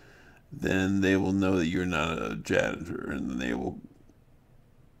 then they will know that you're not a janitor, and then they will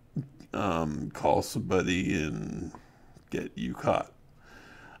call somebody and get you caught.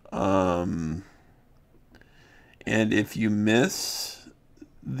 And if you miss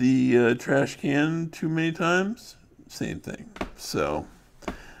the trash can too many times, same thing. So,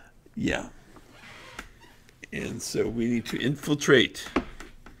 yeah. And so we need to infiltrate.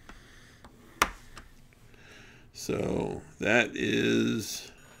 So that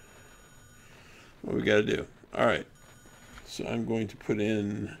is what we got to do. All right. So I'm going to put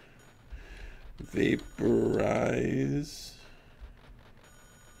in vaporize.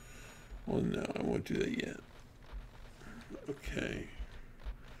 Well, no, I won't do that yet. Okay.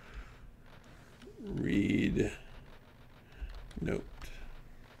 Read note.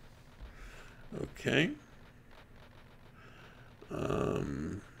 Okay.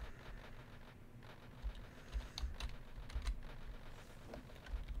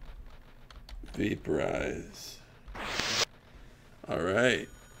 Vaporize. All right,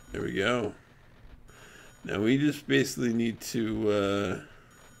 there we go. Now we just basically need to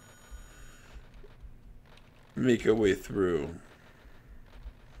make our way through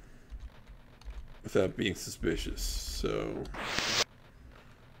without being suspicious. So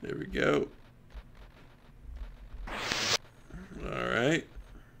there we go. All right.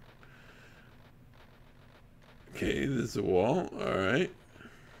 Okay, there's a wall. All right.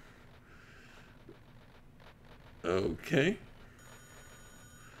 Okay.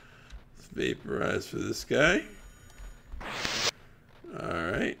 Let's vaporize for this guy.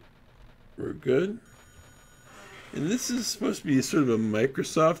 Alright. We're good. And this is supposed to be sort of a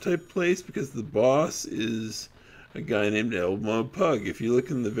Microsoft type place because the boss is a guy named Elmo Pug. If you look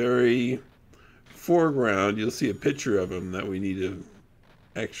in the very foreground, you'll see a picture of him that we need to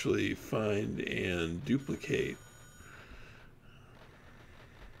actually find and duplicate.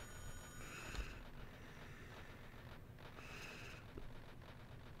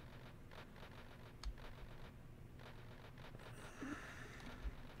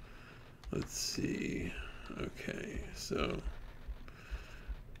 Let's see. Okay, so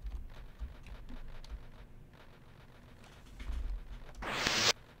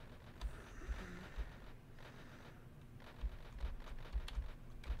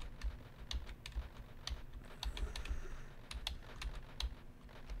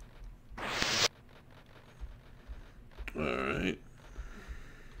all right.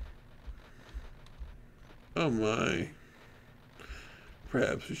 Oh my.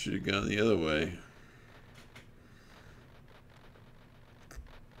 Perhaps we should have gone the other way.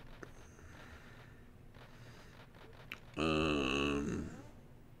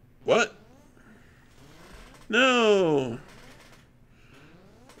 What? No!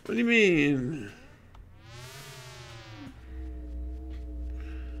 What do you mean?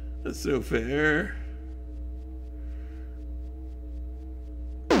 That's so fair.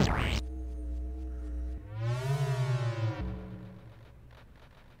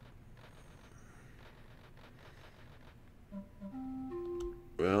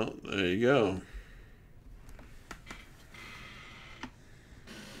 Well, there you go.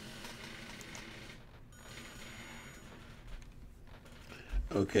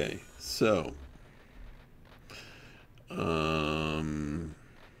 Okay, so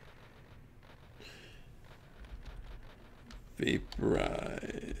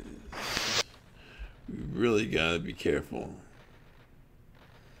vaporize. We really gotta be careful.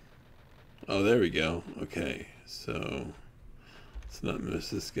 Oh, there we go. Okay, so let's not miss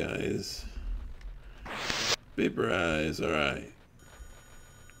this, guys. Vaporize, alright.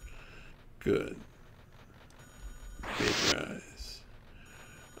 Good. Vaporize.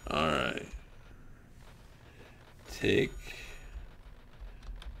 Alright. Take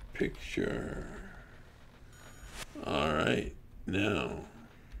picture. Alright. Now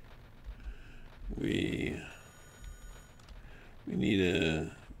we need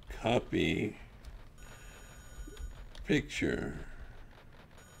a copy picture.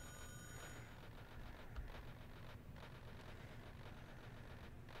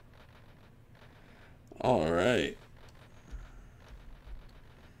 All right.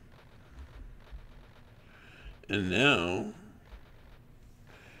 And now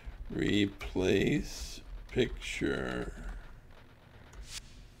replace picture.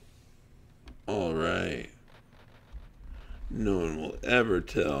 All right. No one will ever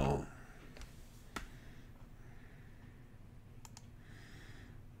tell.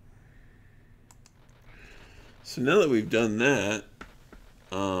 So now that we've done that,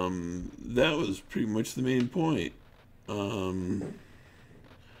 that was pretty much the main point.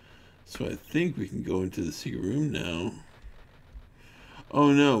 So I think we can go into the secret room now.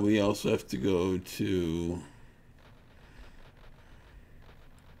 Oh no, we also have to go to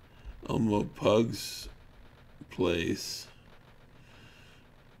Elmo Pug's place.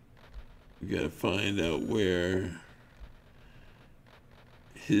 We gotta find out where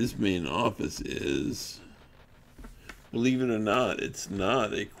his main office is. Believe it or not, it's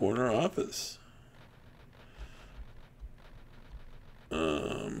not a corner office.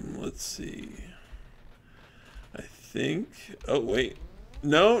 Let's see. I think, oh wait.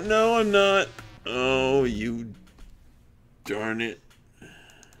 No, I'm not. Oh, you darn it.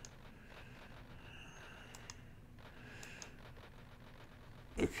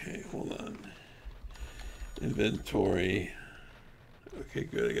 Okay, hold on. Inventory. Okay,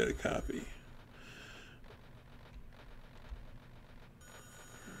 good, I got a copy.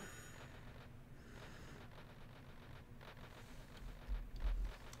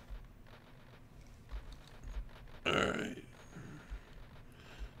 Alright.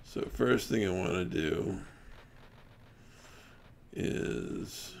 So first thing I want to do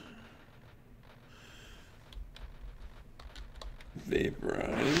is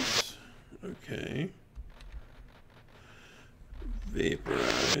vaporize. Okay.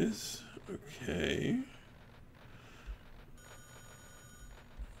 Vaporize. Okay.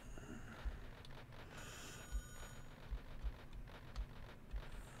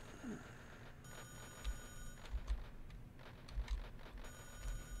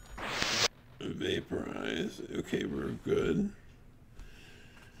 Vaporize. Okay, we're good.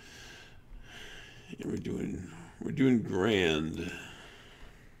 And we're doing grand.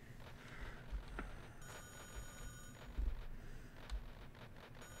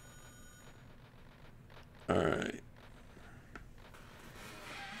 All right.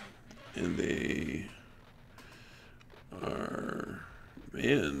 And they are,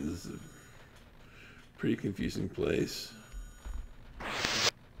 man, this is a pretty confusing place.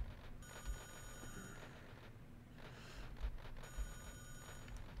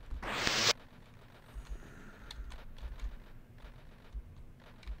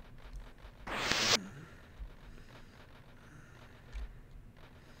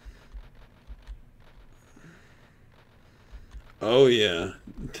 Oh yeah,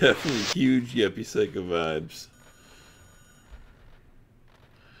 definitely huge Yuppie Psycho vibes.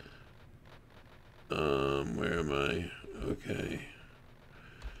 Where am I? Okay.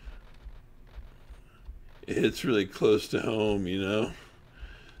 It hits really close to home, you know?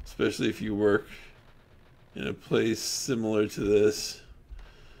 Especially if you work in a place similar to this.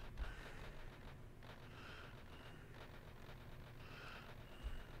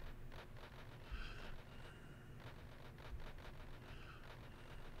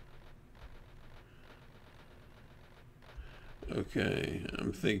 Okay,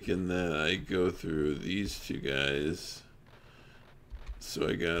 I'm thinking that I go through these two guys. So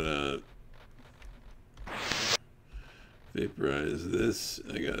I gotta vaporize this.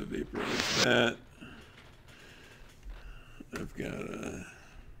 I gotta vaporize that. I've gotta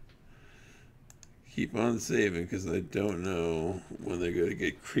keep on saving because I don't know when they're gonna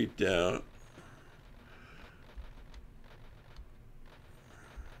get creeped out.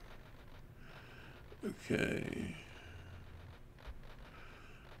 Okay.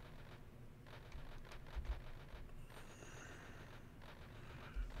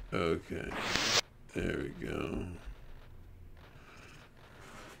 Okay, there we go.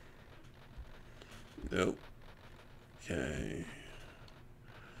 Nope. Okay.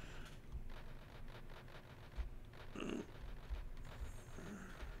 Oh.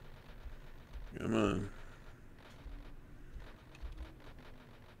 Come on.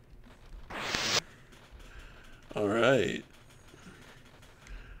 All right.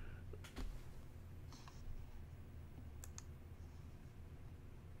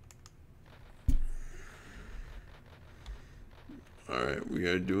 All right, we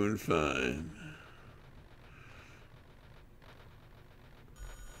are doing fine.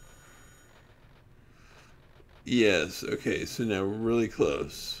 Yes, okay, so now we're really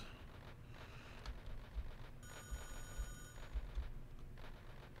close.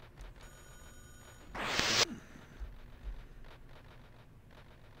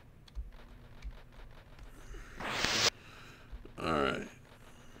 All right.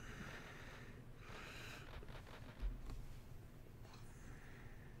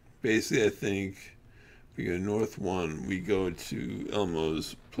 Basically, I think if we go north 1, we go to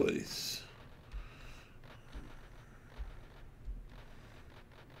Elmo's place.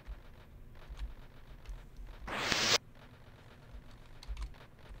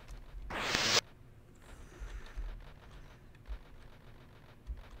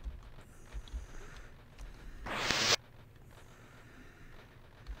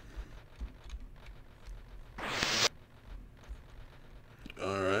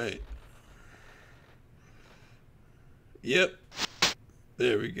 All right. Yep.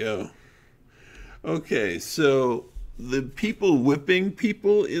 There we go. Okay, so the people whipping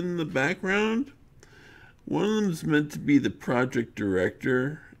people in the background, one of them is meant to be the project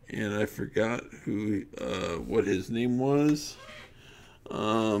director, and I forgot who, what his name was.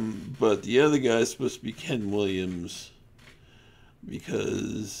 But the other guy is supposed to be Ken Williams,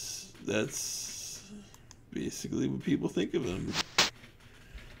 because that's basically what people think of him.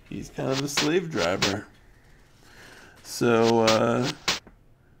 He's kind of a slave driver. So,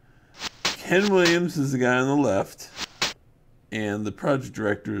 Ken Williams is the guy on the left, and the project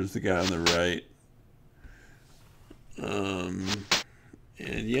director is the guy on the right.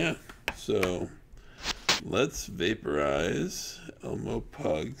 And yeah, so let's vaporize Elmo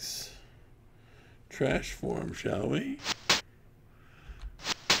Pug's trash form, shall we?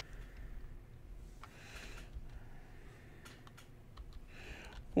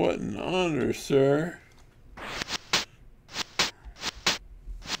 What an honor, sir.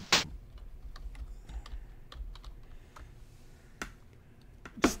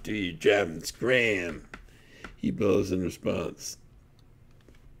 Just do your job and scram, he bellows in response.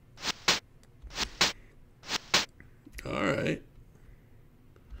 All right.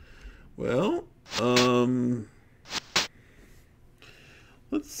 Well,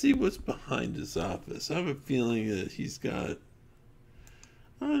 let's see what's behind his office. I have a feeling that he's got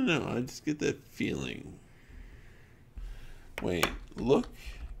I don't know, I just get that feeling. Wait, look,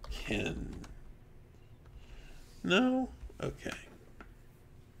 Ken. No? Okay.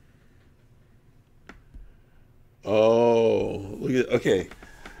 Oh, look at, okay.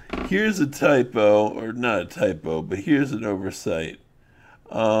 Here's a typo, or not a typo, but here's an oversight.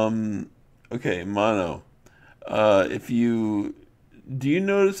 Okay, Mono. Do you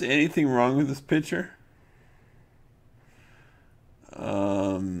notice anything wrong with this picture?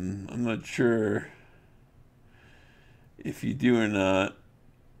 I'm not sure if you do or not,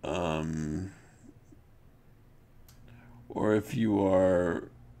 or if you are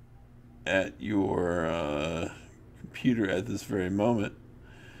at your computer at this very moment.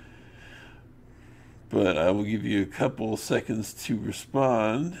 But I will give you a couple seconds to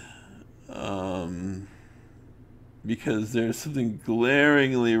respond, because there's something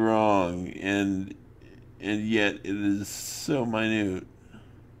glaringly wrong, and yet it is so minute.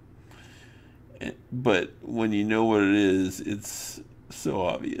 But when you know what it is, it's so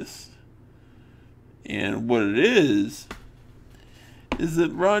obvious. And what it is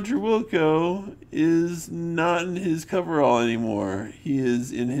that Roger Wilco is not in his coverall anymore. He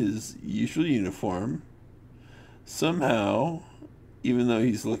is in his usual uniform. Somehow, even though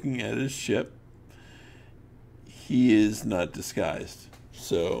he's looking at his ship, he is not disguised.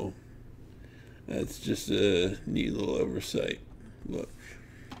 So that's just a neat little oversight. Look.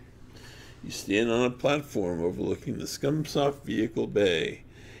 You stand on a platform overlooking the Scumsoft Vehicle Bay.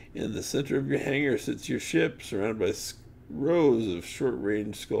 In the center of your hangar sits your ship, surrounded by rows of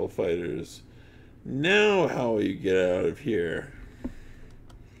short-range skull fighters. Now how will you get out of here?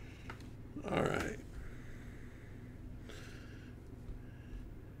 Alright.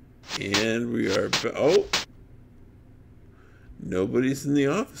 And we are... Oh! Nobody's in the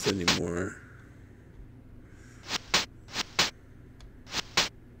office anymore.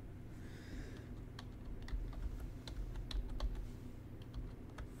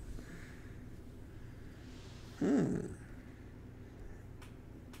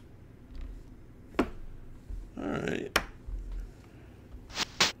 Alright.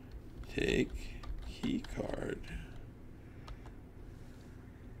 Take key card.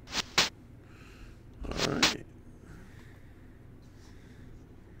 Alright.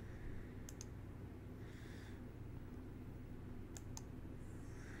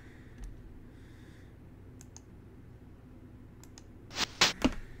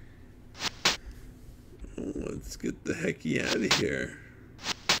 Let's get the hecky out of here.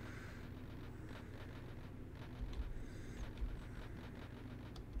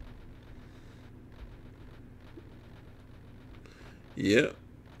 Yep.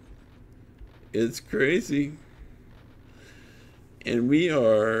 It's crazy. And we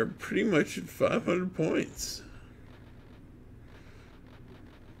are pretty much at 500 points.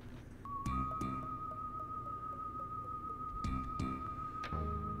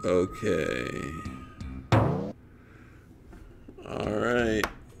 Okay. All right.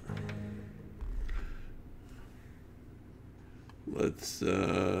 Let's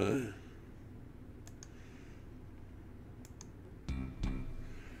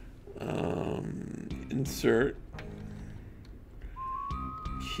insert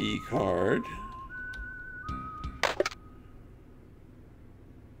key card.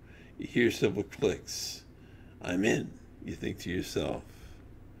 You hear several clicks. I'm in, you think to yourself.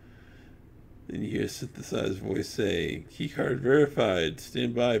 Then you hear a synthesized voice say, keycard verified,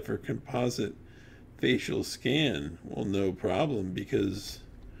 stand by for composite facial scan. Well, no problem, because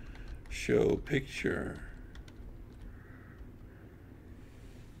show picture.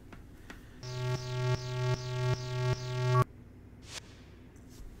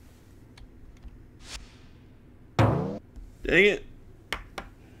 Dang it.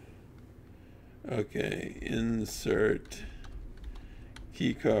 Okay, insert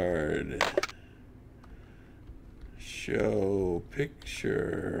keycard. Show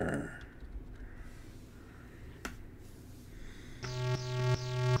picture.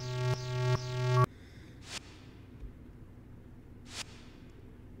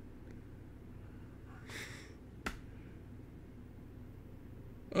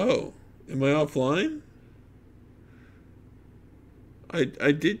 Oh, am I offline?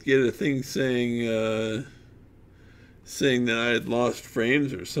 I did get a thing saying saying that I had lost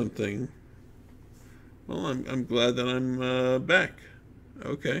frames or something. Well, I'm glad that I'm back.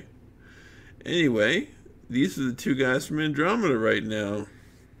 Okay. Anyway, these are the two guys from Andromeda right now,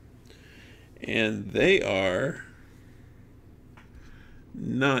 and they are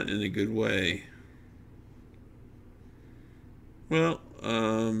not in a good way. Well,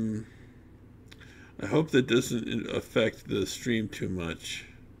 I hope that doesn't affect the stream too much.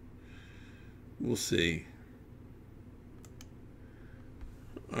 We'll see.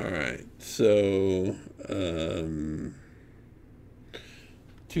 Alright, so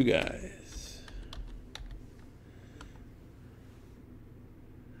two guys.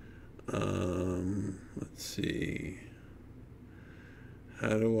 Let's see.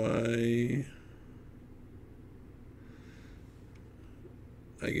 How do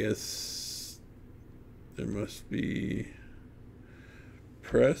I guess there must be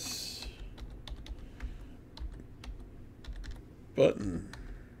press button.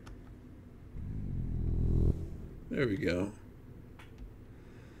 There we go.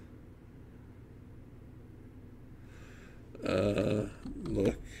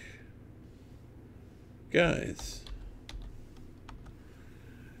 Look, guys.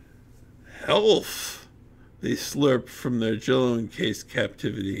 Health. They slurp from their jello-encased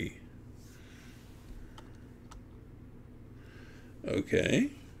captivity.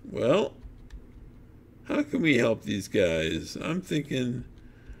 Okay, well, how can we help these guys? I'm thinking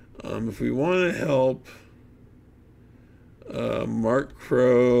if we want to help Mark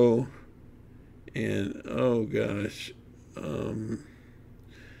Crow and, oh gosh,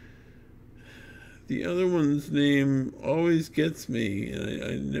 the other one's name always gets me, and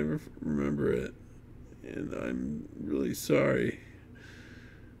I never remember it, and I'm really sorry.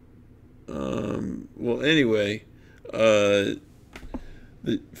 Well, anyway,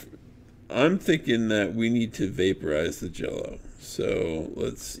 I'm thinking that we need to vaporize the jello. So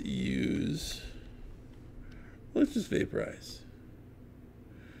let's just vaporize.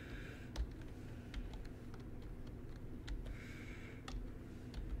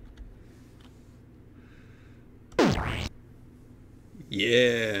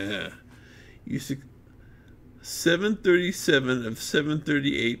 Yeah. 737 of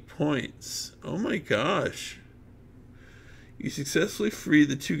 738 points. Oh my gosh. You successfully free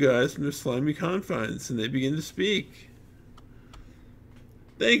the two guys from their slimy confines, and they begin to speak.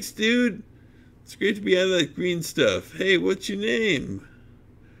 Thanks, dude. It's great to be out of that green stuff. Hey, what's your name?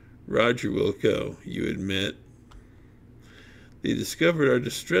 Roger Wilco, you admit. They discovered our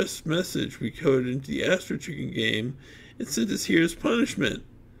distress message we coded into the Astro Chicken game and sent us here as punishment.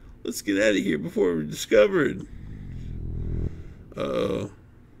 Let's get out of here before we're discovered. Uh-oh.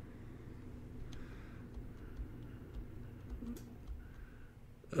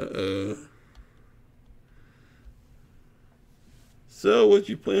 Uh-oh. So, what's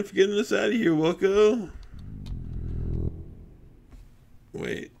your plan for getting us out of here, Wilco?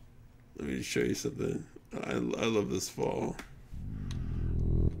 Wait. Let me show you something. I love this fall.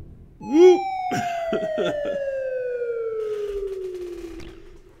 Whoop!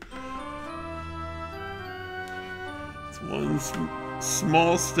 It's one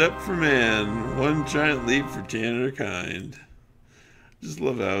small step for man, one giant leap for janitor kind. Just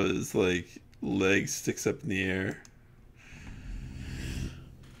love how his leg sticks up in the air.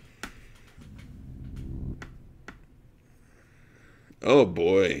 Oh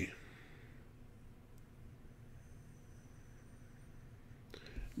boy.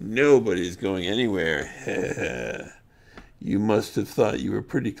 Nobody's going anywhere. You must have thought you were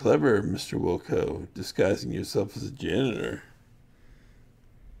pretty clever, Mr. Wilco, disguising yourself as a janitor.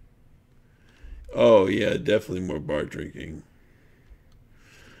 Oh yeah, definitely more bar drinking.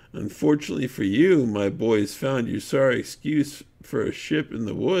 Unfortunately for you, my boys found your sorry excuse for a ship in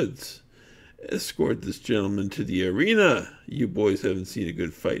the woods. Escort this gentleman to the arena. You boys haven't seen a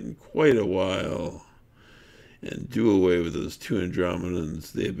good fight in quite a while. And do away with those two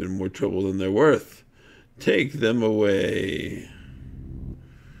Andromedans. They have been more trouble than they're worth. Take them away.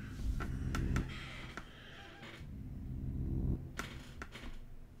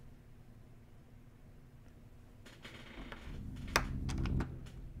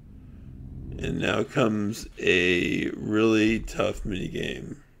 And now comes a really tough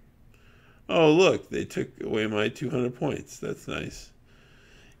minigame. Oh, look, they took away my 200 points. That's nice.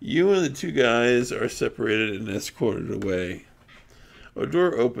 You and the two guys are separated and escorted away. A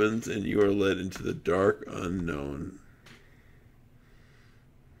door opens and you are led into the dark unknown.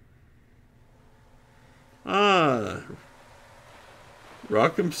 Ah,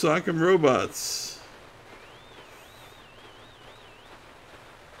 Rock'em Sock'em Robots.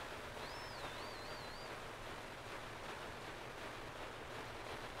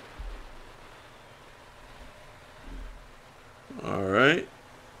 Alright.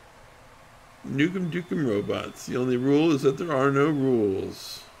 Nukem Dukem Robots. The only rule is that there are no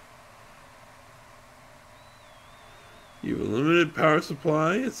rules. You have a limited power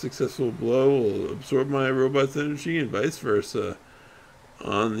supply. A successful blow will absorb my robot's energy and vice versa.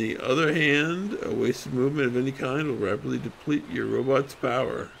 On the other hand, a wasted movement of any kind will rapidly deplete your robot's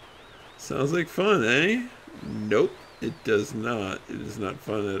power. Sounds like fun, eh? Nope, it does not. It is not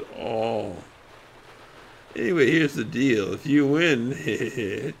fun at all. Anyway, here's the deal. If you win,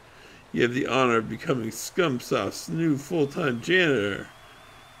 you have the honor of becoming Scumsoft's new full-time janitor.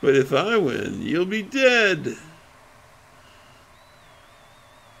 But if I win, you'll be dead.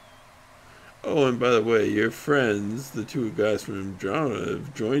 Oh, and by the way, your friends, the two guys from Andromeda,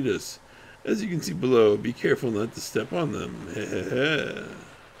 have joined us. As you can see below, be careful not to step on them.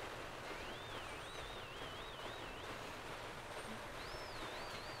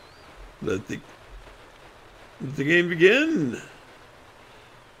 Let the game begin.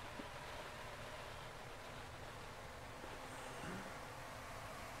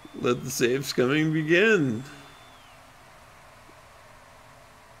 Let the save scumming begin.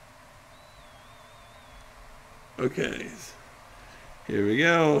 Okay, here we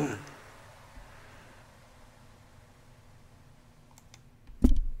go.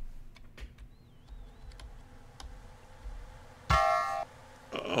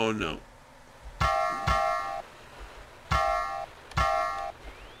 Oh no.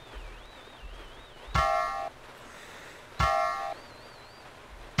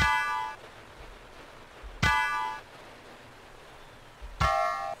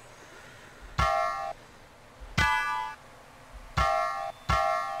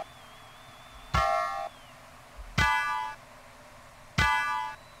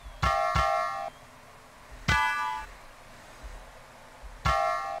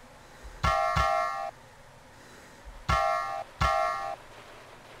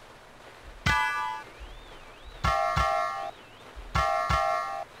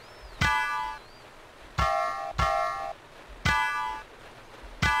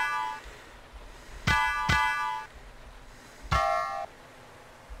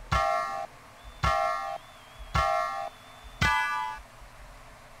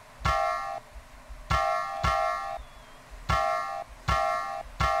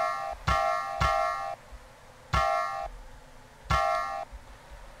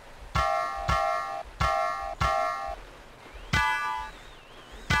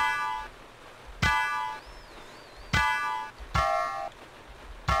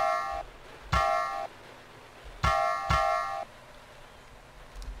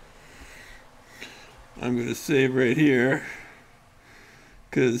 I'm going to save right here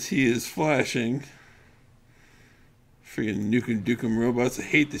because he is flashing. Freaking Nukem Dukem robots. I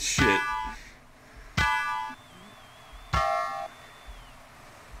hate this shit.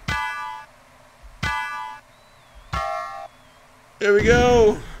 There we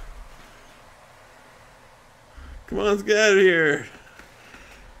go. Come on, let's get out of here.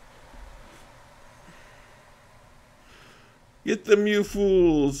 Get them, you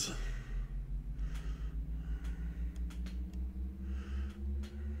fools.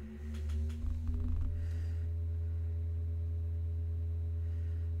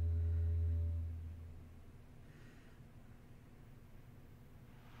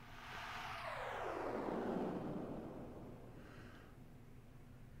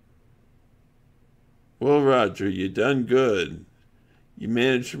 Well, Roger, you done good. You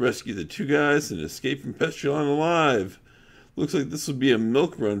managed to rescue the two guys and escape from Pestrion alive. Looks like this will be a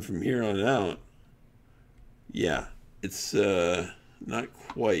milk run from here on out. Yeah, it's not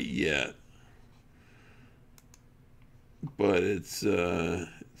quite yet. But it's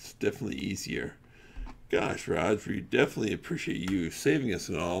definitely easier. Gosh, Roger, we definitely appreciate you saving us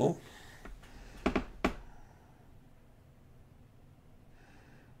and all.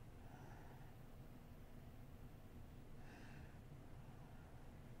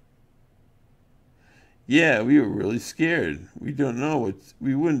 Yeah, we were really scared. We wouldn't know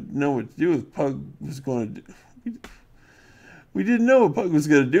what to do if Pug was going to do. We didn't know what Pug was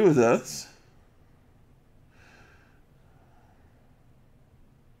going to do with us.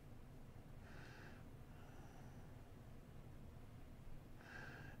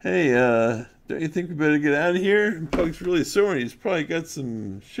 Hey, don't you think we better get out of here? Pug's really sore and he's probably got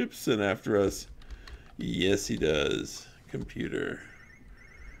some ships sent after us. Yes, he does. Computer.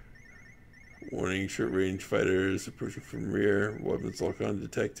 Warning, short-range fighters approaching from rear. Weapons lock-on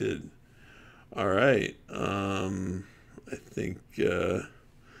detected. Alright. I think,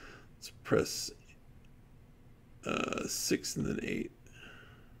 let's press 6 and then 8.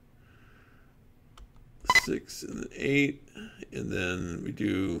 6 and then 8. And then we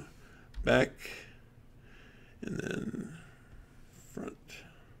do back. And then front.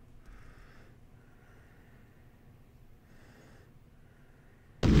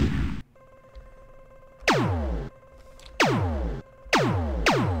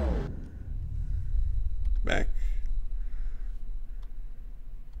 Back.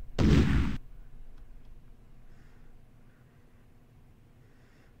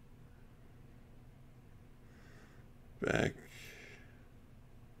 Back.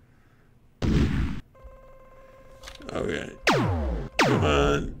 Okay. Come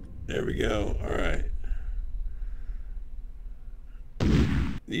on. There we go. Alright.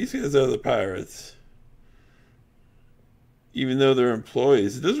 These guys are the pirates. Even though they're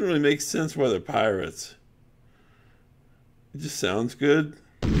employees, it doesn't really make sense why they're pirates. It just sounds good.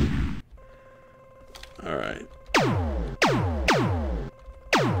 Alright.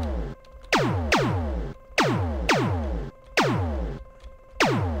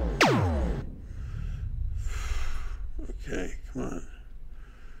 Okay, come on.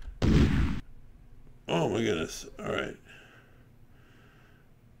 Oh my goodness. Alright.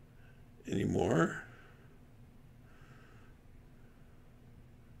 Any more?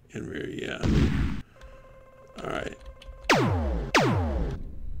 In rear, yeah. Alright.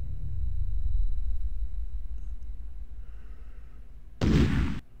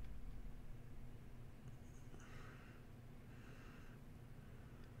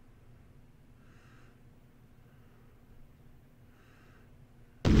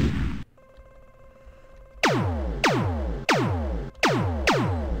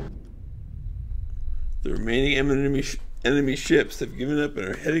 The remaining enemy ships have given up and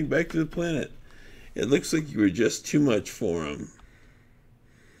are heading back to the planet. It looks like you were just too much for them.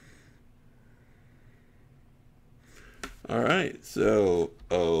 Alright, so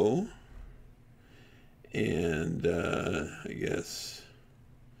O. And I guess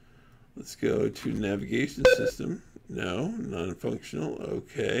let's go to navigation system. No, non-functional.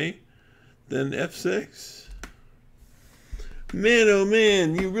 Okay. Then F6. Man, oh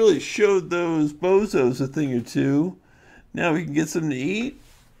man, you really showed those bozos a thing or two. Now we can get something to eat?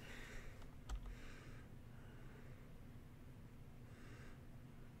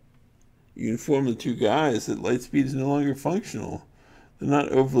 You inform the two guys that Lightspeed is no longer functional. They're not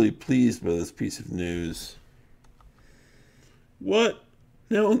overly pleased by this piece of news. What?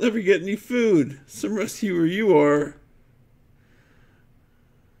 Now I'll never get any food. Some rescuer you are.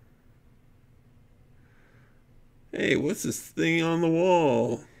 Hey, what's this thing on the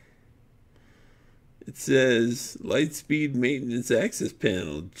wall? It says, Lightspeed Maintenance Access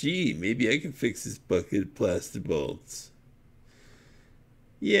Panel. Gee, maybe I can fix this bucket of plastic bolts.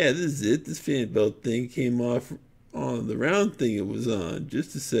 Yeah, this is it. This fan belt thing came off on the round thing it was on.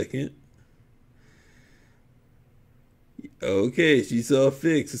 Just a second. Okay, she's all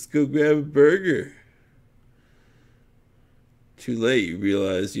fixed. Let's go grab a burger. Too late. You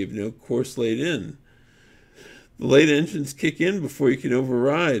realize you have no course laid in. The light engines kick in before you can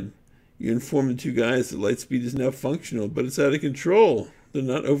override. You inform the two guys that Lightspeed is now functional, but it's out of control. They're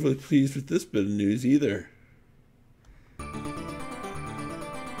not overly pleased with this bit of news either.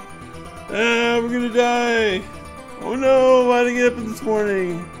 Ah, we're gonna die! Oh no, why did I get up this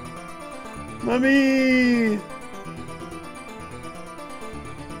morning? Mommy!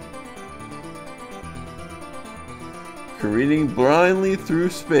 Careening blindly through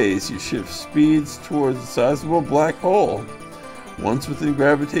space, you shift speeds towards a sizable black hole. Once within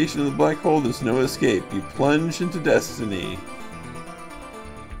gravitation of the black hole, there's no escape. You plunge into destiny.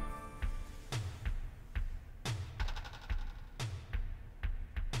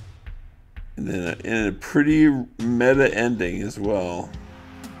 And then a pretty meta ending as well.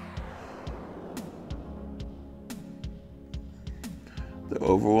 The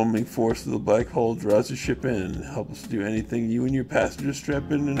overwhelming force of the black hole draws the ship in, helps do anything you and your passengers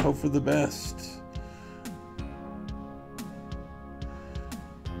strap in and hope for the best.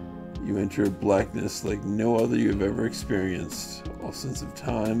 You enter blackness like no other you have ever experienced. All sense of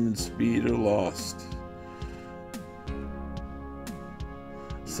time and speed are lost.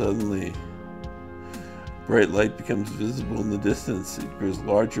 Suddenly, bright light becomes visible in the distance. It grows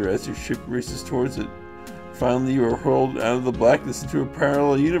larger as your ship races towards it. Finally, you are hurled out of the blackness into a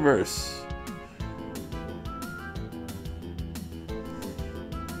parallel universe.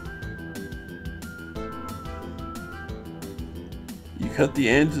 You cut the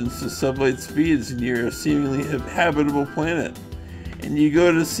engines to sublight speeds near a seemingly habitable planet. And you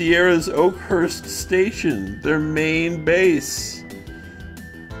go to Sierra's Oakhurst Station, their main base.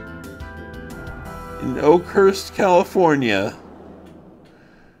 In Oakhurst, California.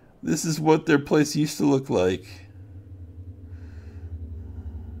 This is what their place used to look like.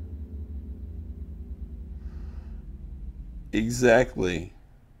 Exactly.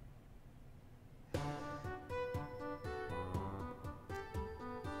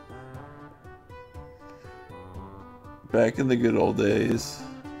 Back in the good old days.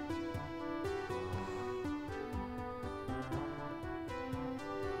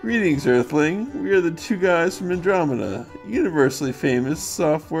 Greetings, Earthling. We are the two guys from Andromeda, universally famous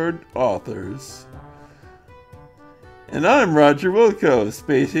software authors. And I'm Roger Wilco,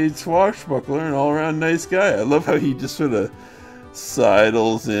 space-age swashbuckler and all-around nice guy. I love how he just sort of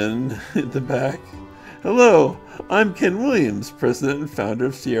sidles in at the back. Hello, I'm Ken Williams, president and founder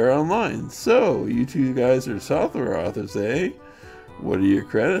of Sierra Online. So, you two guys are software authors, eh? What are your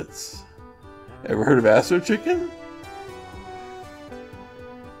credits? Ever heard of Astro Chicken?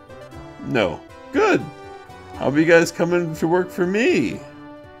 No. Good. How about you guys coming to work for me?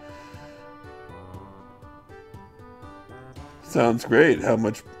 Sounds great. How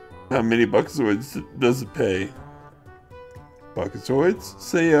many bucketoids does it pay? Bucketoids?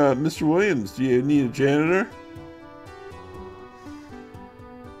 Say, Mr. Williams, do you need a janitor?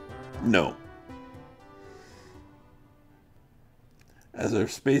 No. As our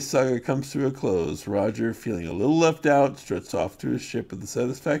space saga comes to a close, Roger, feeling a little left out, struts off to his ship with the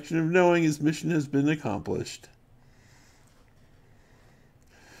satisfaction of knowing his mission has been accomplished.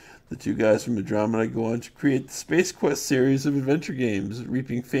 The two guys from Andromeda go on to create the Space Quest series of adventure games,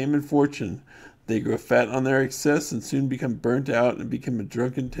 reaping fame and fortune. They grow fat on their excess and soon become burnt out and become a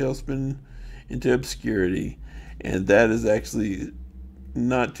drunken tailspin into obscurity. And that is actually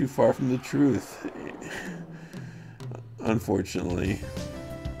not too far from the truth, unfortunately.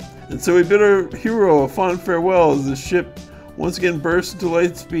 And so we bid our hero a fond farewell as the ship once again bursts into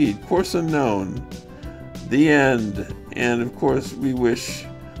light speed, course unknown. The end. And of course we wish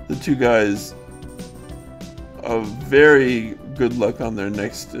the two guys a very good luck on their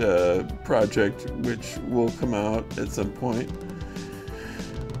next project, which will come out at some point.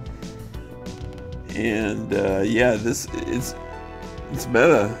 And yeah, it's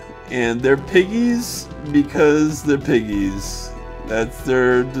meta, and they're piggies because they're piggies. That's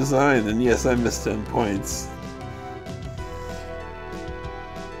their design. And yes, I missed 10 points,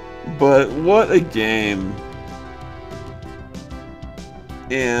 but what a game.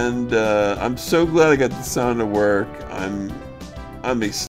 And I'm so glad I got the sound to work. I'm